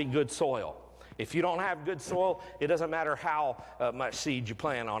has to be good soil. If you don't have good soil, it doesn't matter how much seed you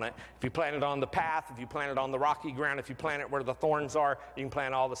plant on it. If you plant it on the path, if you plant it on the rocky ground, if you plant it where the thorns are, you can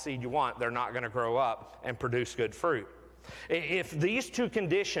plant all the seed you want. They're not going to grow up and produce good fruit. If these two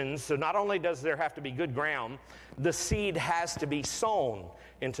conditions, so not only does there have to be good ground, the seed has to be sown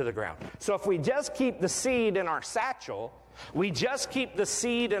into the ground. So if we just keep the seed in our satchel, we just keep the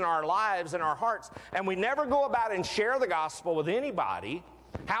seed in our lives and our hearts, and we never go about and share the gospel with anybody,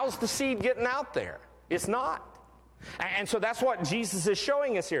 how's the seed getting out there? It's not. And so that's what Jesus is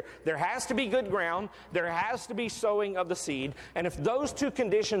showing us here. There has to be good ground. There has to be sowing of the seed. And if those two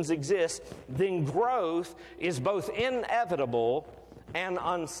conditions exist, then growth is both inevitable and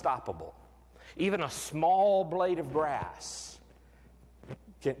unstoppable. Even a small blade of grass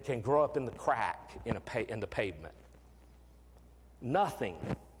can grow up in the crack in the pavement. Nothing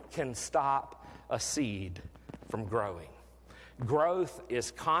can stop a seed from growing. Growth is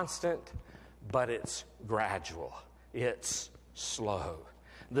constant, but it's gradual. It's slow.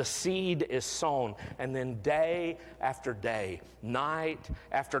 The seed is sown, and then day after day, night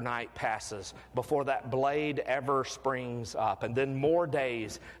after night passes before that blade ever springs up. And then more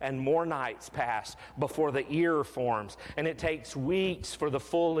days and more nights pass before the ear forms. And it takes weeks for the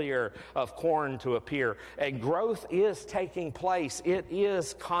full ear of corn to appear. And growth is taking place. It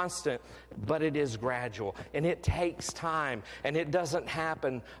is constant, but it is gradual. And it takes time, and it doesn't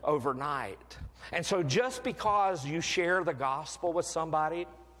happen overnight. And so just because you share the gospel with somebody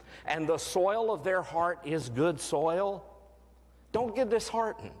and the soil of their heart is good soil, don't get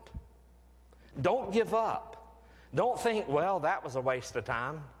disheartened. Don't give up. Don't think, well, that was a waste of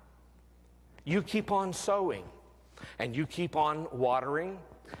time. You keep on sowing, and you keep on watering.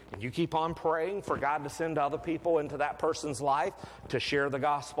 And you keep on praying for God to send other people into that person's life to share the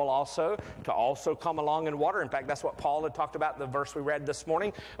gospel also, to also come along and water. In fact, that's what Paul had talked about in the verse we read this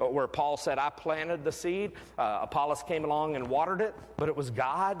morning, where Paul said, I planted the seed, Apollos came along and watered it, but it was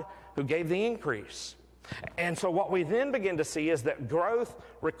God who gave the increase. And so what we then begin to see is that growth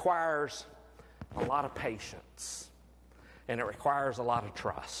requires a lot of patience, and it requires a lot of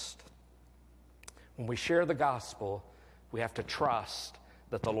trust. When we share the gospel, we have to trust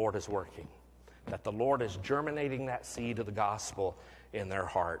that the Lord is working, that the Lord is germinating that seed of the gospel in their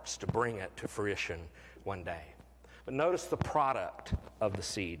hearts to bring it to fruition one day. But notice the product of the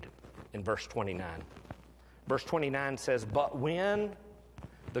seed in verse 29. Verse 29 says, but when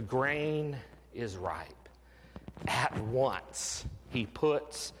the grain is ripe, at once he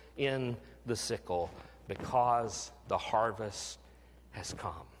puts in the sickle, because the harvest has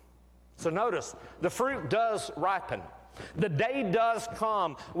come. So notice, the fruit does ripen. The day does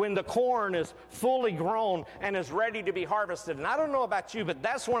come when the corn is fully grown and is ready to be harvested. And I don't know about you, but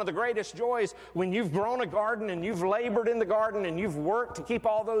that's one of the greatest joys when you've grown a garden and you've labored in the garden and you've worked to keep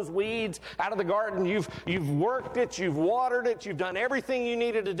all those weeds out of the garden. You've worked it, you've watered it, you've done everything you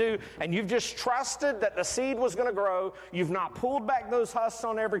needed to do, and you've just trusted that the seed was going to grow. You've not pulled back those husks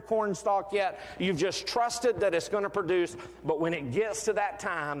on every corn stalk yet. You've just trusted that it's going to produce. But when it gets to that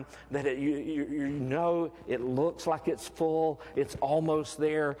time that you know it looks like it's full, it's almost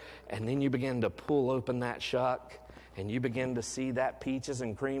there, and then you begin to pull open that shuck and you begin to see that peaches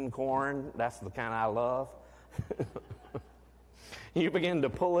and cream corn. That's the kind I love. You begin to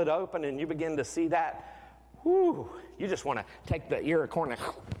pull it open and you begin to see that. Whew, you just want to take the ear of corn and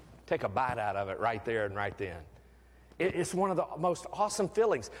take a bite out of it right there and right then. It's one of the most awesome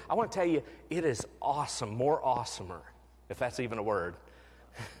feelings. I want to tell you, it is awesome, more awesomer, if that's even a word,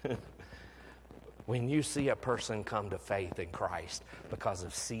 when you see a person come to faith in Christ because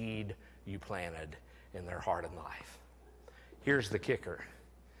of seed you planted in their heart and life. Here's the kicker.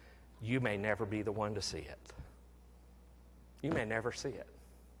 You may never be the one to see it. You may never see it.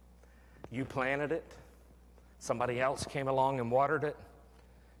 You planted it. Somebody else came along and watered it.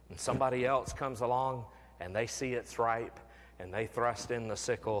 And somebody else comes along and they see it's ripe and they thrust in the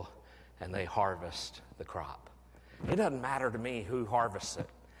sickle and they harvest the crop. It doesn't matter to me who harvests it.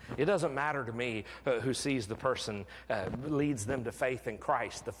 It doesn't matter to me who sees the person, leads them to faith in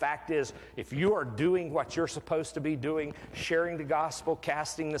Christ. The fact is, if you are doing what you're supposed to be doing, sharing the gospel,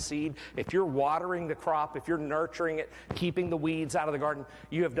 casting the seed, if you're watering the crop, if you're nurturing it, keeping the weeds out of the garden,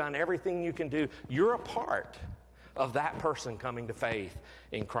 you have done everything you can do. You're a part of that person coming to faith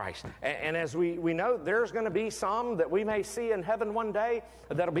in Christ. And as we know, there's going to be some that we may see in heaven one day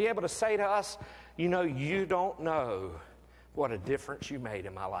that'll be able to say to us, you know, you don't know what a difference you made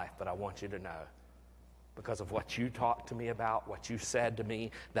in my life, but I want you to know, because of what you talked to me about, what you said to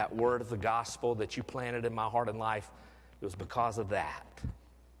me, that word of the gospel that you planted in my heart and life, it was because of that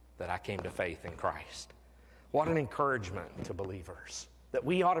I came to faith in Christ. What an encouragement to believers, that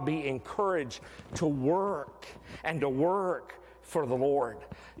we ought to be encouraged to work and to work for the Lord.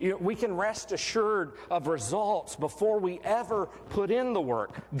 You know, we can rest assured of results before we ever put in the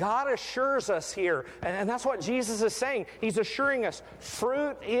work. God assures us here, and that's what Jesus is saying. He's assuring us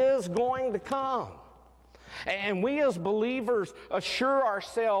fruit is going to come. And we as believers assure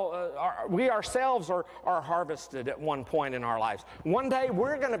ourselves, we ourselves are harvested at one point in our lives. One day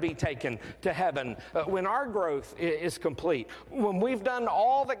we're going to be taken to heaven when our growth is complete. When we've done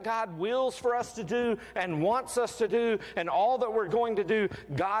all that God wills for us to do and wants us to do and all that we're going to do,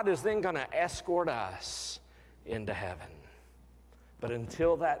 God is then going to escort us into heaven. But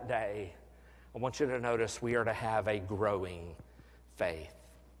until that day, I want you to notice we are to have a growing faith.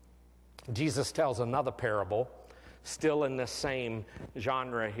 Jesus tells another parable, still in the same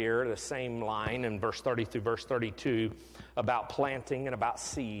genre here, the same line in verse 30 through verse 32, about planting and about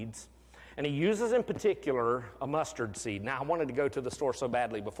seeds. And he uses in particular a mustard seed. Now, I wanted to go to the store so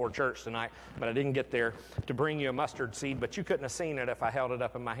badly before church tonight, but I didn't get there to bring you a mustard seed, but you couldn't have seen it if I held it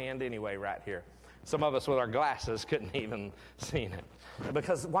up in my hand anyway right here. Some of us with our glasses couldn't even seen it.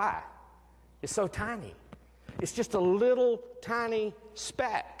 Because why? It's so tiny. It's just a little tiny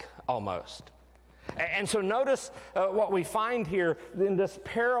speck almost. And so notice what we find here in this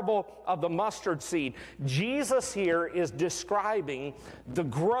parable of the mustard seed. Jesus here is describing the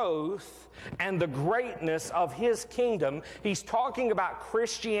growth and the greatness of his kingdom. He's talking about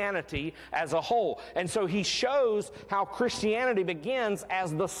Christianity as a whole. And so he shows how Christianity begins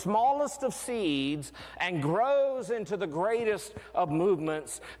as the smallest of seeds and grows into the greatest of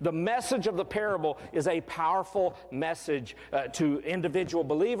movements. The message of the parable is a powerful message to individual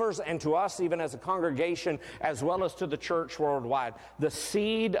believers and to us even as a congregation congregation as well as to the church worldwide. The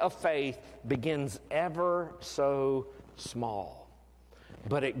seed of faith begins ever so small,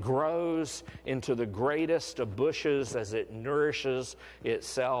 but it grows into the greatest of bushes as it nourishes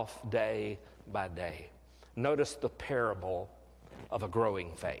itself day by day. Notice the parable of a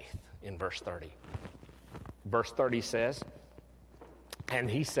growing faith in verse 30. Verse 30 says, "And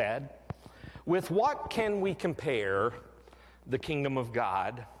he said, with what can we compare the kingdom of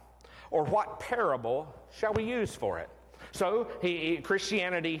God, or what parable shall we use for it?" So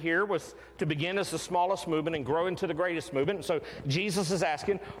Christianity here was to begin as the smallest movement and grow into the greatest movement. So Jesus is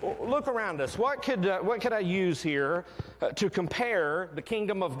asking, look around us. What could I use here to compare the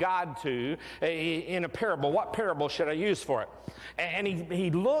kingdom of God to in a parable? What parable should I use for it? And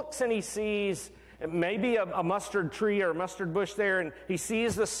he looks and he sees maybe a mustard tree or a mustard bush there, and he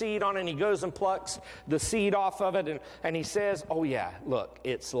sees the seed on it, and he goes and plucks the seed off of it, and he says, oh yeah, look,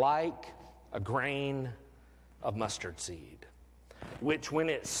 it's like a grain of mustard seed, which when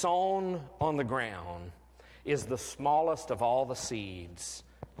it's sown on the ground is the smallest of all the seeds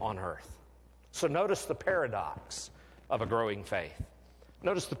on earth. So notice the paradox of a growing faith.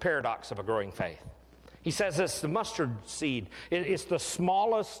 Notice the paradox of a growing faith. He says it's the mustard seed. It's the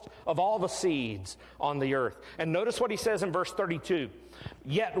smallest of all the seeds on the earth. And notice what he says in verse 32.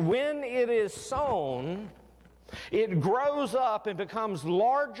 Yet when it is sown, it grows up and becomes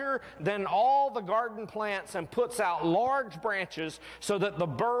larger than all the garden plants and puts out large branches so that the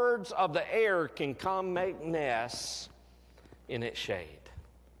birds of the air can come make nests in its shade.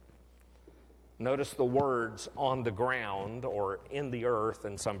 Notice the words on the ground or in the earth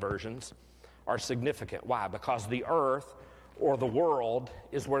in some versions are significant. Why? Because the earth or the world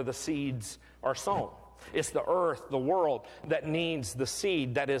is where the seeds are sown. It's the earth, the world, that needs the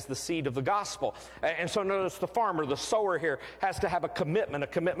seed, that is the seed of the gospel. And so notice the farmer, the sower here, has to have a commitment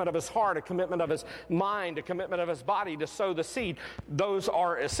of his heart, a commitment of his mind, a commitment of his body to sow the seed. Those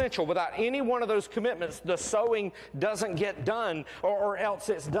are essential. Without any one of those commitments, the sowing doesn't get done, or else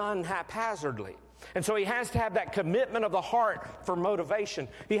it's done haphazardly. And so he has to have that commitment of the heart for motivation.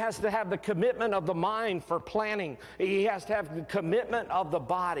 He has to have the commitment of the mind for planning. He has to have the commitment of the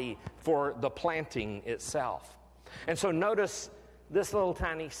body for the planting itself. And so notice this little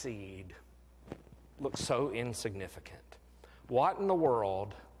tiny seed looks so insignificant. What in the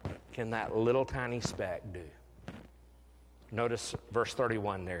world can that little tiny speck do? Notice verse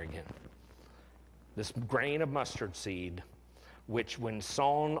 31 there again. This grain of mustard seed, which when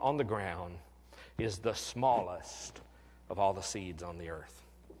sown on the ground is the smallest of all the seeds on the earth.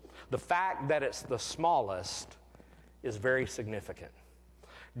 The fact that it's the smallest is very significant.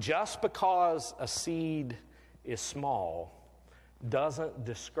 Just because a seed is small doesn't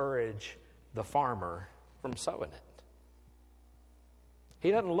discourage the farmer from sowing it.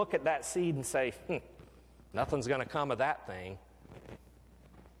 He doesn't look at that seed and say, nothing's going to come of that thing.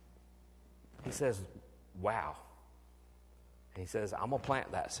 He says, wow. And he says, I'm going to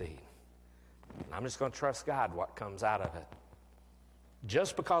plant that seed. I'm just going to trust God what comes out of it.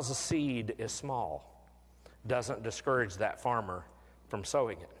 Just because a seed is small doesn't discourage that farmer from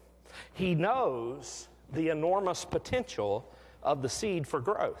sowing it. He knows the enormous potential of the seed for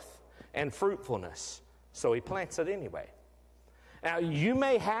growth and fruitfulness, so he plants it anyway. Now, you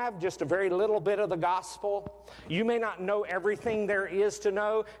may have just a very little bit of the gospel. You may not know everything there is to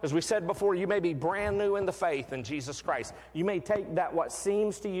know. As we said before, you may be brand new in the faith in Jesus Christ. You may take that what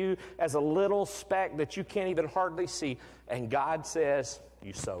seems to you as a little speck that you can't even hardly see, and God says,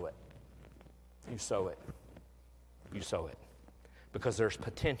 you sow it. You sow it. You sow it. Because there's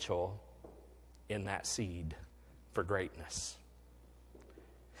potential in that seed for greatness.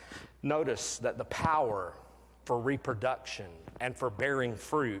 Notice that the power for reproduction and for bearing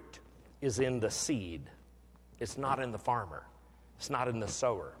fruit is in the seed. It's not in the farmer. It's not in the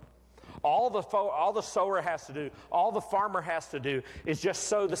sower. All the sower has to do, all the farmer has to do is just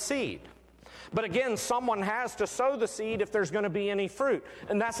sow the seed. But again, someone has to sow the seed if there's going to be any fruit.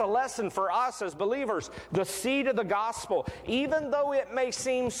 And that's a lesson for us as believers. The seed of the gospel, even though it may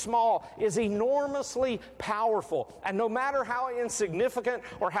seem small, is enormously powerful. And no matter how insignificant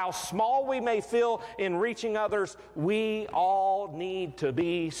or how small we may feel in reaching others, we all need to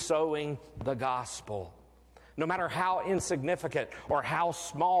be sowing the gospel. No matter how insignificant or how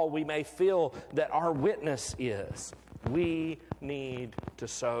small we may feel that our witness is, we need to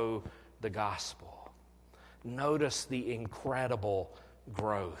sow the gospel. Notice the incredible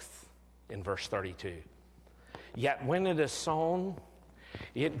growth in verse 32. Yet when it is sown,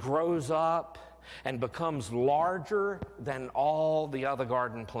 it grows up and becomes larger than all the other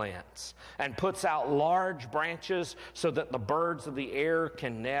garden plants and puts out large branches so that the birds of the air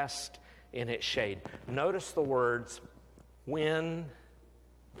can nest in its shade. Notice the words, when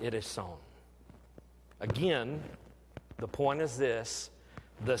it is sown. Again, the point is this: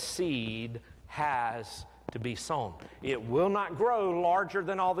 the seed has to be sown. It will not grow larger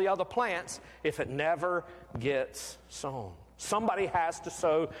than all the other plants if it never gets sown. Somebody has to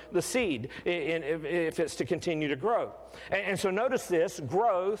sow the seed if it's to continue to grow. And so notice this: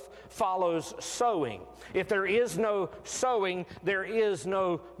 growth follows sowing. If there is no sowing, there is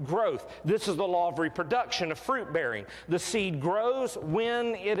no growth. This is the law of reproduction, of fruit bearing. The seed grows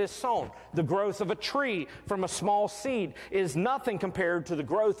when it is sown. The growth of a tree from a small seed is nothing compared to the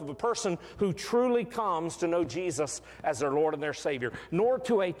growth of a person who truly comes to know Jesus as their Lord and their Savior, nor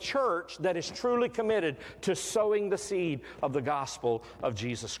to a church that is truly committed to sowing the seed of the gospel of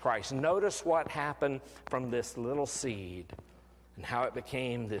Jesus Christ. Notice what happened from this little seed and how it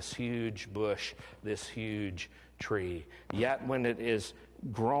became this huge bush, this huge tree. Yet when it is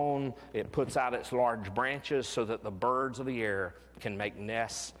grown, it puts out its large branches so that the birds of the air can make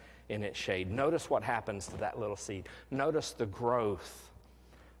nests in its shade. Notice what happens to that little seed. Notice the growth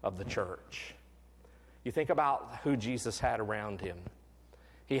of the church. You think about who Jesus had around him.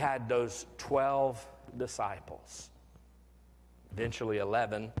 He had those 12 disciples. Eventually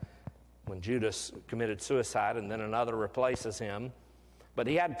 11 when Judas committed suicide, and then another replaces him. But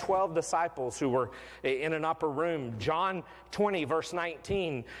he had 12 disciples who were in an upper room. John 20, verse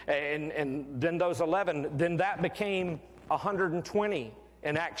 19, and then those 11, then that became 120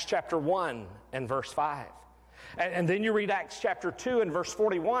 in Acts chapter 1 and verse 5. And then you read Acts chapter 2 and verse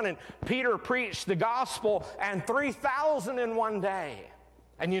 41, and Peter preached the gospel, and 3,000 in one day.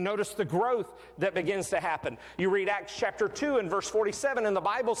 And you notice the growth that begins to happen. You read Acts chapter 2 and verse 47, and the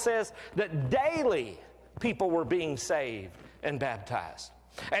Bible says that daily people were being saved and baptized.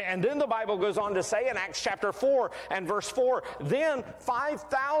 And then the Bible goes on to say in Acts chapter 4 and verse 4, then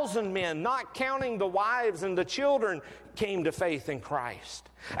 5,000 men, not counting the wives and the children, came to faith in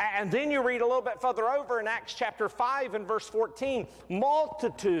Christ. And then you read a little bit further over in Acts chapter 5 and verse 14,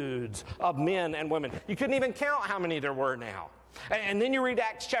 multitudes of men and women. You couldn't even count how many there were now. And then you read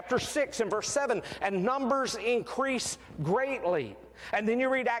Acts chapter 6 and verse 7, and numbers increase greatly. And then you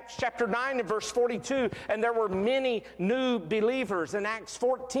read Acts chapter 9 and verse 42, and there were many new believers. In Acts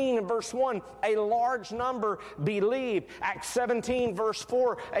 14 and verse 1, a large number believed. Acts 17 verse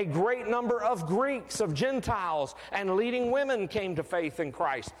 4, a great number of Greeks, of Gentiles, and leading women came to faith in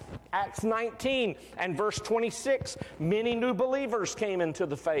Christ. Acts 19 and verse 26, many new believers came into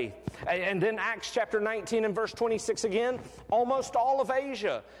the faith. And then Acts chapter 19 and verse 26 again, almost all of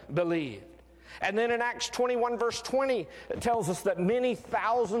Asia believed. And then in Acts 21 verse 20, it tells us that many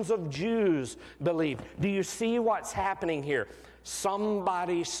thousands of Jews believed. Do you see what's happening here?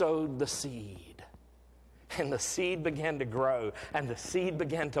 Somebody sowed the seed, and the seed began to grow, and the seed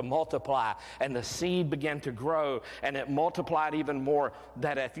began to multiply, and the seed began to grow, and it multiplied even more,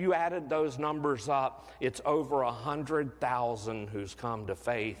 that if you added those numbers up, it's over 100,000 who's come to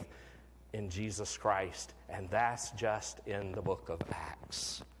faith in Jesus Christ, and that's just in the book of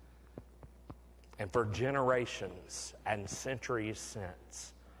Acts. And for generations and centuries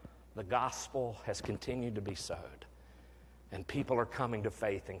since, the gospel has continued to be sowed, and people are coming to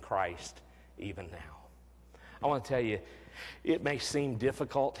faith in Christ even now. I want to tell you, it may seem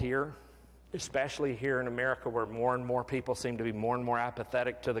difficult here, especially here in America, where more and more people seem to be more and more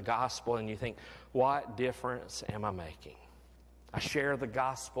apathetic to the gospel, and you think, what difference am I making? I share the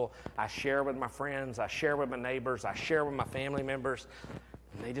gospel, I share with my friends, I share with my neighbors, I share with my family members,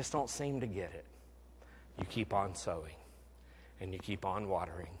 and they just don't seem to get it. You keep on sowing, and you keep on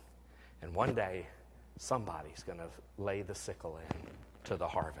watering, and one day somebody's going to lay the sickle in to the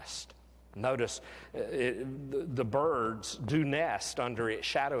harvest. Notice the birds do nest under its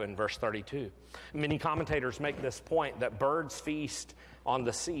shadow in verse 32. Many commentators make this point that birds feast on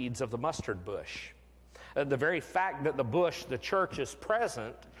the seeds of the mustard bush. The very fact that the bush, the church, is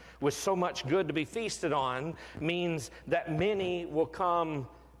present with so much good to be feasted on means that many will come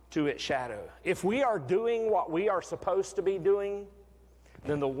to its shadow. If we are doing what we are supposed to be doing,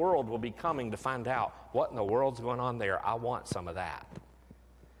 then the world will be coming to find out what in the world's going on there. I want some of that.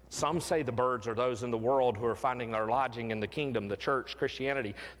 Some say the birds are those in the world who are finding their lodging in the kingdom, the church,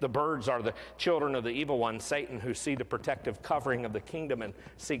 Christianity. The birds are the children of the evil one, Satan, who see the protective covering of the kingdom and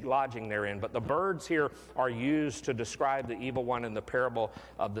seek lodging therein. But the birds here are used to describe the evil one in the parable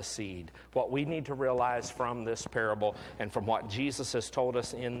of the seed. What we need to realize from this parable and from what Jesus has told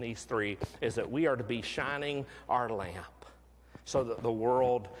us in these three is that we are to be shining our lamp so that the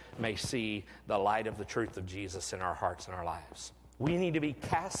world may see the light of the truth of Jesus in our hearts and our lives. We need to be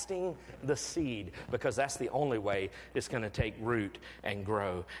casting the seed because that's the only way it's going to take root and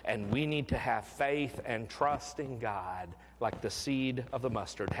grow. And we need to have faith and trust in God like the seed of the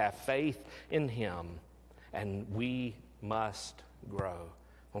mustard. Have faith in Him, and we must grow.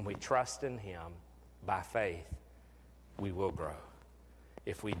 When we trust in Him by faith, we will grow.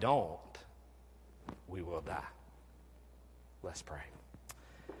 If we don't, we will die. Let's pray.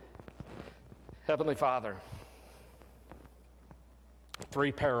 Heavenly Father,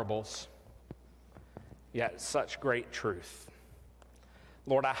 3 parables, yet such great truth.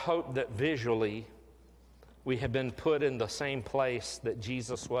 Lord, I hope that visually we have been put in the same place that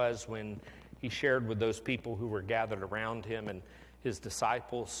Jesus was when He shared with those people who were gathered around Him and His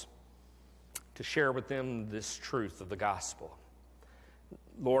disciples to share with them this truth of the gospel.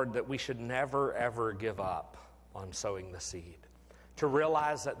 Lord, that we should never, ever give up on sowing the seed. To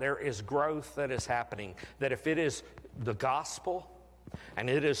realize that there is growth that is happening, that if it is the gospel and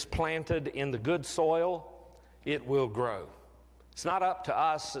it is planted in the good soil, it will grow. It's not up to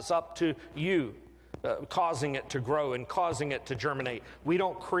us, it's up to you causing it to grow and causing it to germinate. We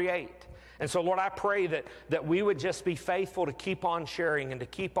don't create. And so, Lord, I pray that we would just be faithful to keep on sharing and to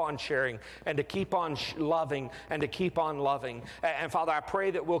keep on sharing and to keep on loving and to keep on loving. And Father, I pray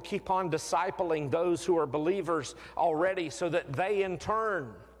that we'll keep on discipling those who are believers already so that they in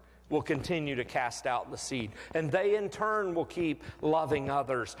turn will continue to cast out the seed. And they in turn will keep loving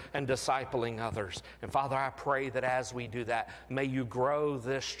others and discipling others. And Father, I pray that as we do that, may you grow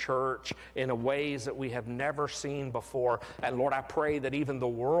this church in ways that we have never seen before. And Lord, I pray that even the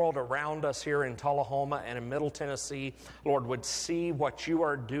world around us here in Tullahoma and in Middle Tennessee, Lord, would see what you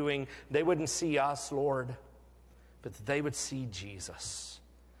are doing. They wouldn't see us, Lord, but that they would see Jesus.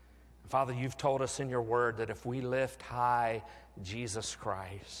 Father, you've told us in your word that if we lift high Jesus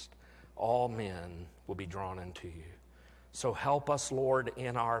Christ, all men will be drawn into you. So help us, Lord,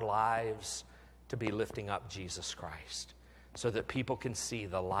 in our lives to be lifting up Jesus Christ so that people can see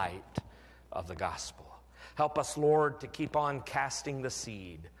the light of the gospel. Help us, Lord, to keep on casting the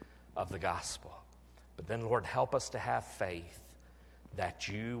seed of the gospel. But then, Lord, help us to have faith that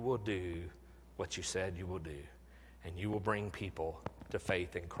you will do what you said you will do, and you will bring people to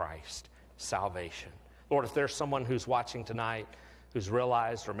faith in Christ, salvation. Lord, if there's someone who's watching tonight who's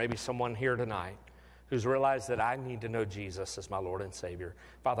realized, or maybe someone here tonight who's realized that I need to know Jesus as my Lord and Savior,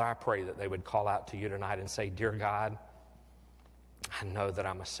 Father, I pray that they would call out to you tonight and say, Dear God, I know that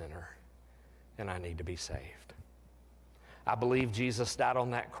I'm a sinner and I need to be saved. I believe Jesus died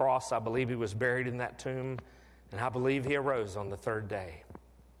on that cross. I believe He was buried in that tomb, and I believe He arose on the 3rd day.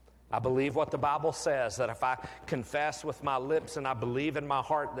 I believe what the Bible says, that if I confess with my lips and I believe in my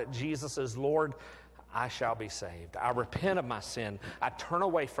heart that Jesus is Lord, I shall be saved. I repent of my sin. I turn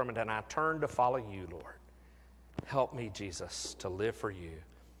away from it and I turn to follow you, Lord. Help me, Jesus, to live for you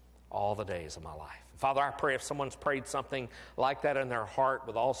all the days of my life. Father, I pray if someone's prayed something like that in their heart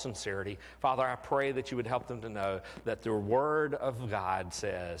with all sincerity, Father, I pray that you would help them to know that the Word of God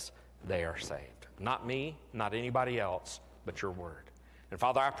says they are saved. Not me, not anybody else, but your Word. And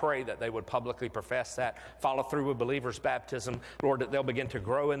Father, I pray that they would publicly profess that, follow through with believers' baptism, Lord, that they'll begin to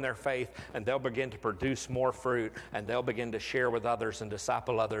grow in their faith and they'll begin to produce more fruit and they'll begin to share with others and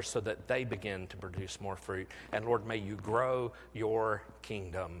disciple others so that they begin to produce more fruit. And Lord, may you grow your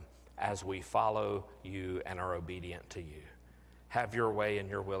kingdom as we follow you and are obedient to you. Have your way and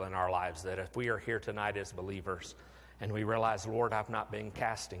your will in our lives, that if we are here tonight as believers and we realize, Lord, I've not been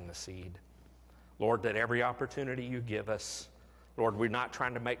casting the seed, Lord, that every opportunity you give us, Lord, we're not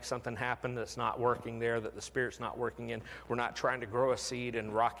trying to make something happen that's not working there, that the Spirit's not working in. We're not trying to grow a seed in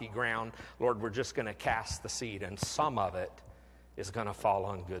rocky ground. Lord, we're just going to cast the seed, and some of it is going to fall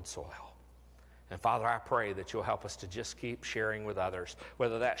on good soil. And Father, I pray that you'll help us to just keep sharing with others,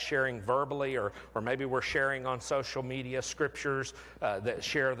 whether that's sharing verbally or maybe we're sharing on social media scriptures that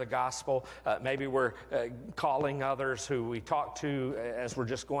share the gospel. Maybe we're calling others who we talk to as we're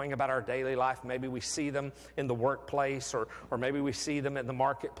just going about our daily life. Maybe we see them in the workplace or maybe we see them in the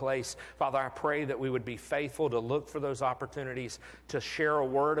marketplace. Father, I pray that we would be faithful to look for those opportunities to share a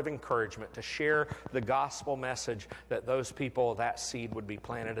word of encouragement, to share the gospel message, that those people, that seed would be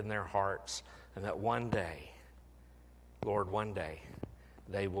planted in their hearts. And that one day, Lord, one day,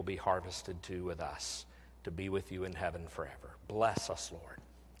 they will be harvested too with us to be with you in heaven forever. Bless us, Lord.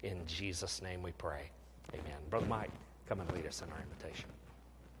 In Jesus' name we pray. Amen. Brother Mike, come and lead us in our invitation.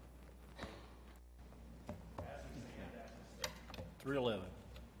 311.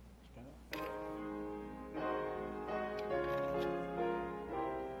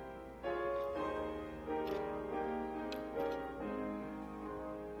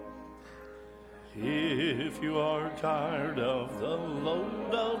 If you are tired of the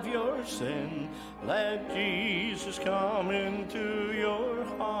load of your sin, let Jesus come into your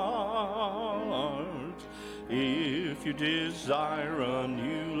heart. If you desire a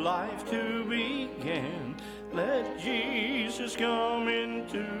new life to begin, let Jesus come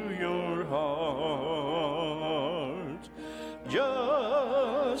into your heart.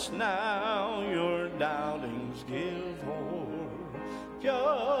 Just now your doubtings give hope.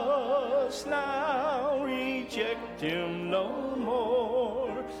 Just now reject him no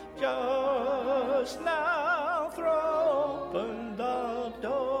more. Just now throw open the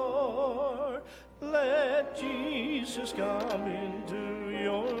door. Let Jesus come into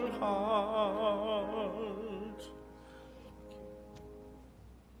your heart.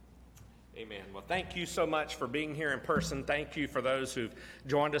 Amen. Well, thank you so much for being here in person. Thank you for those who've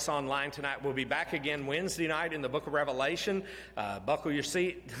joined us online tonight. We'll be back again Wednesday night in the book of Revelation. Buckle your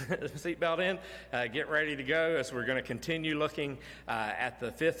seatbelt in. Get ready to go as we're going to continue looking at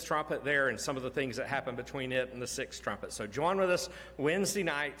the fifth trumpet there and some of the things that happen between it and the sixth trumpet. So join with us Wednesday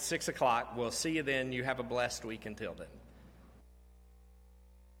night, 6 o'clock. We'll see you then. You have a blessed week until then.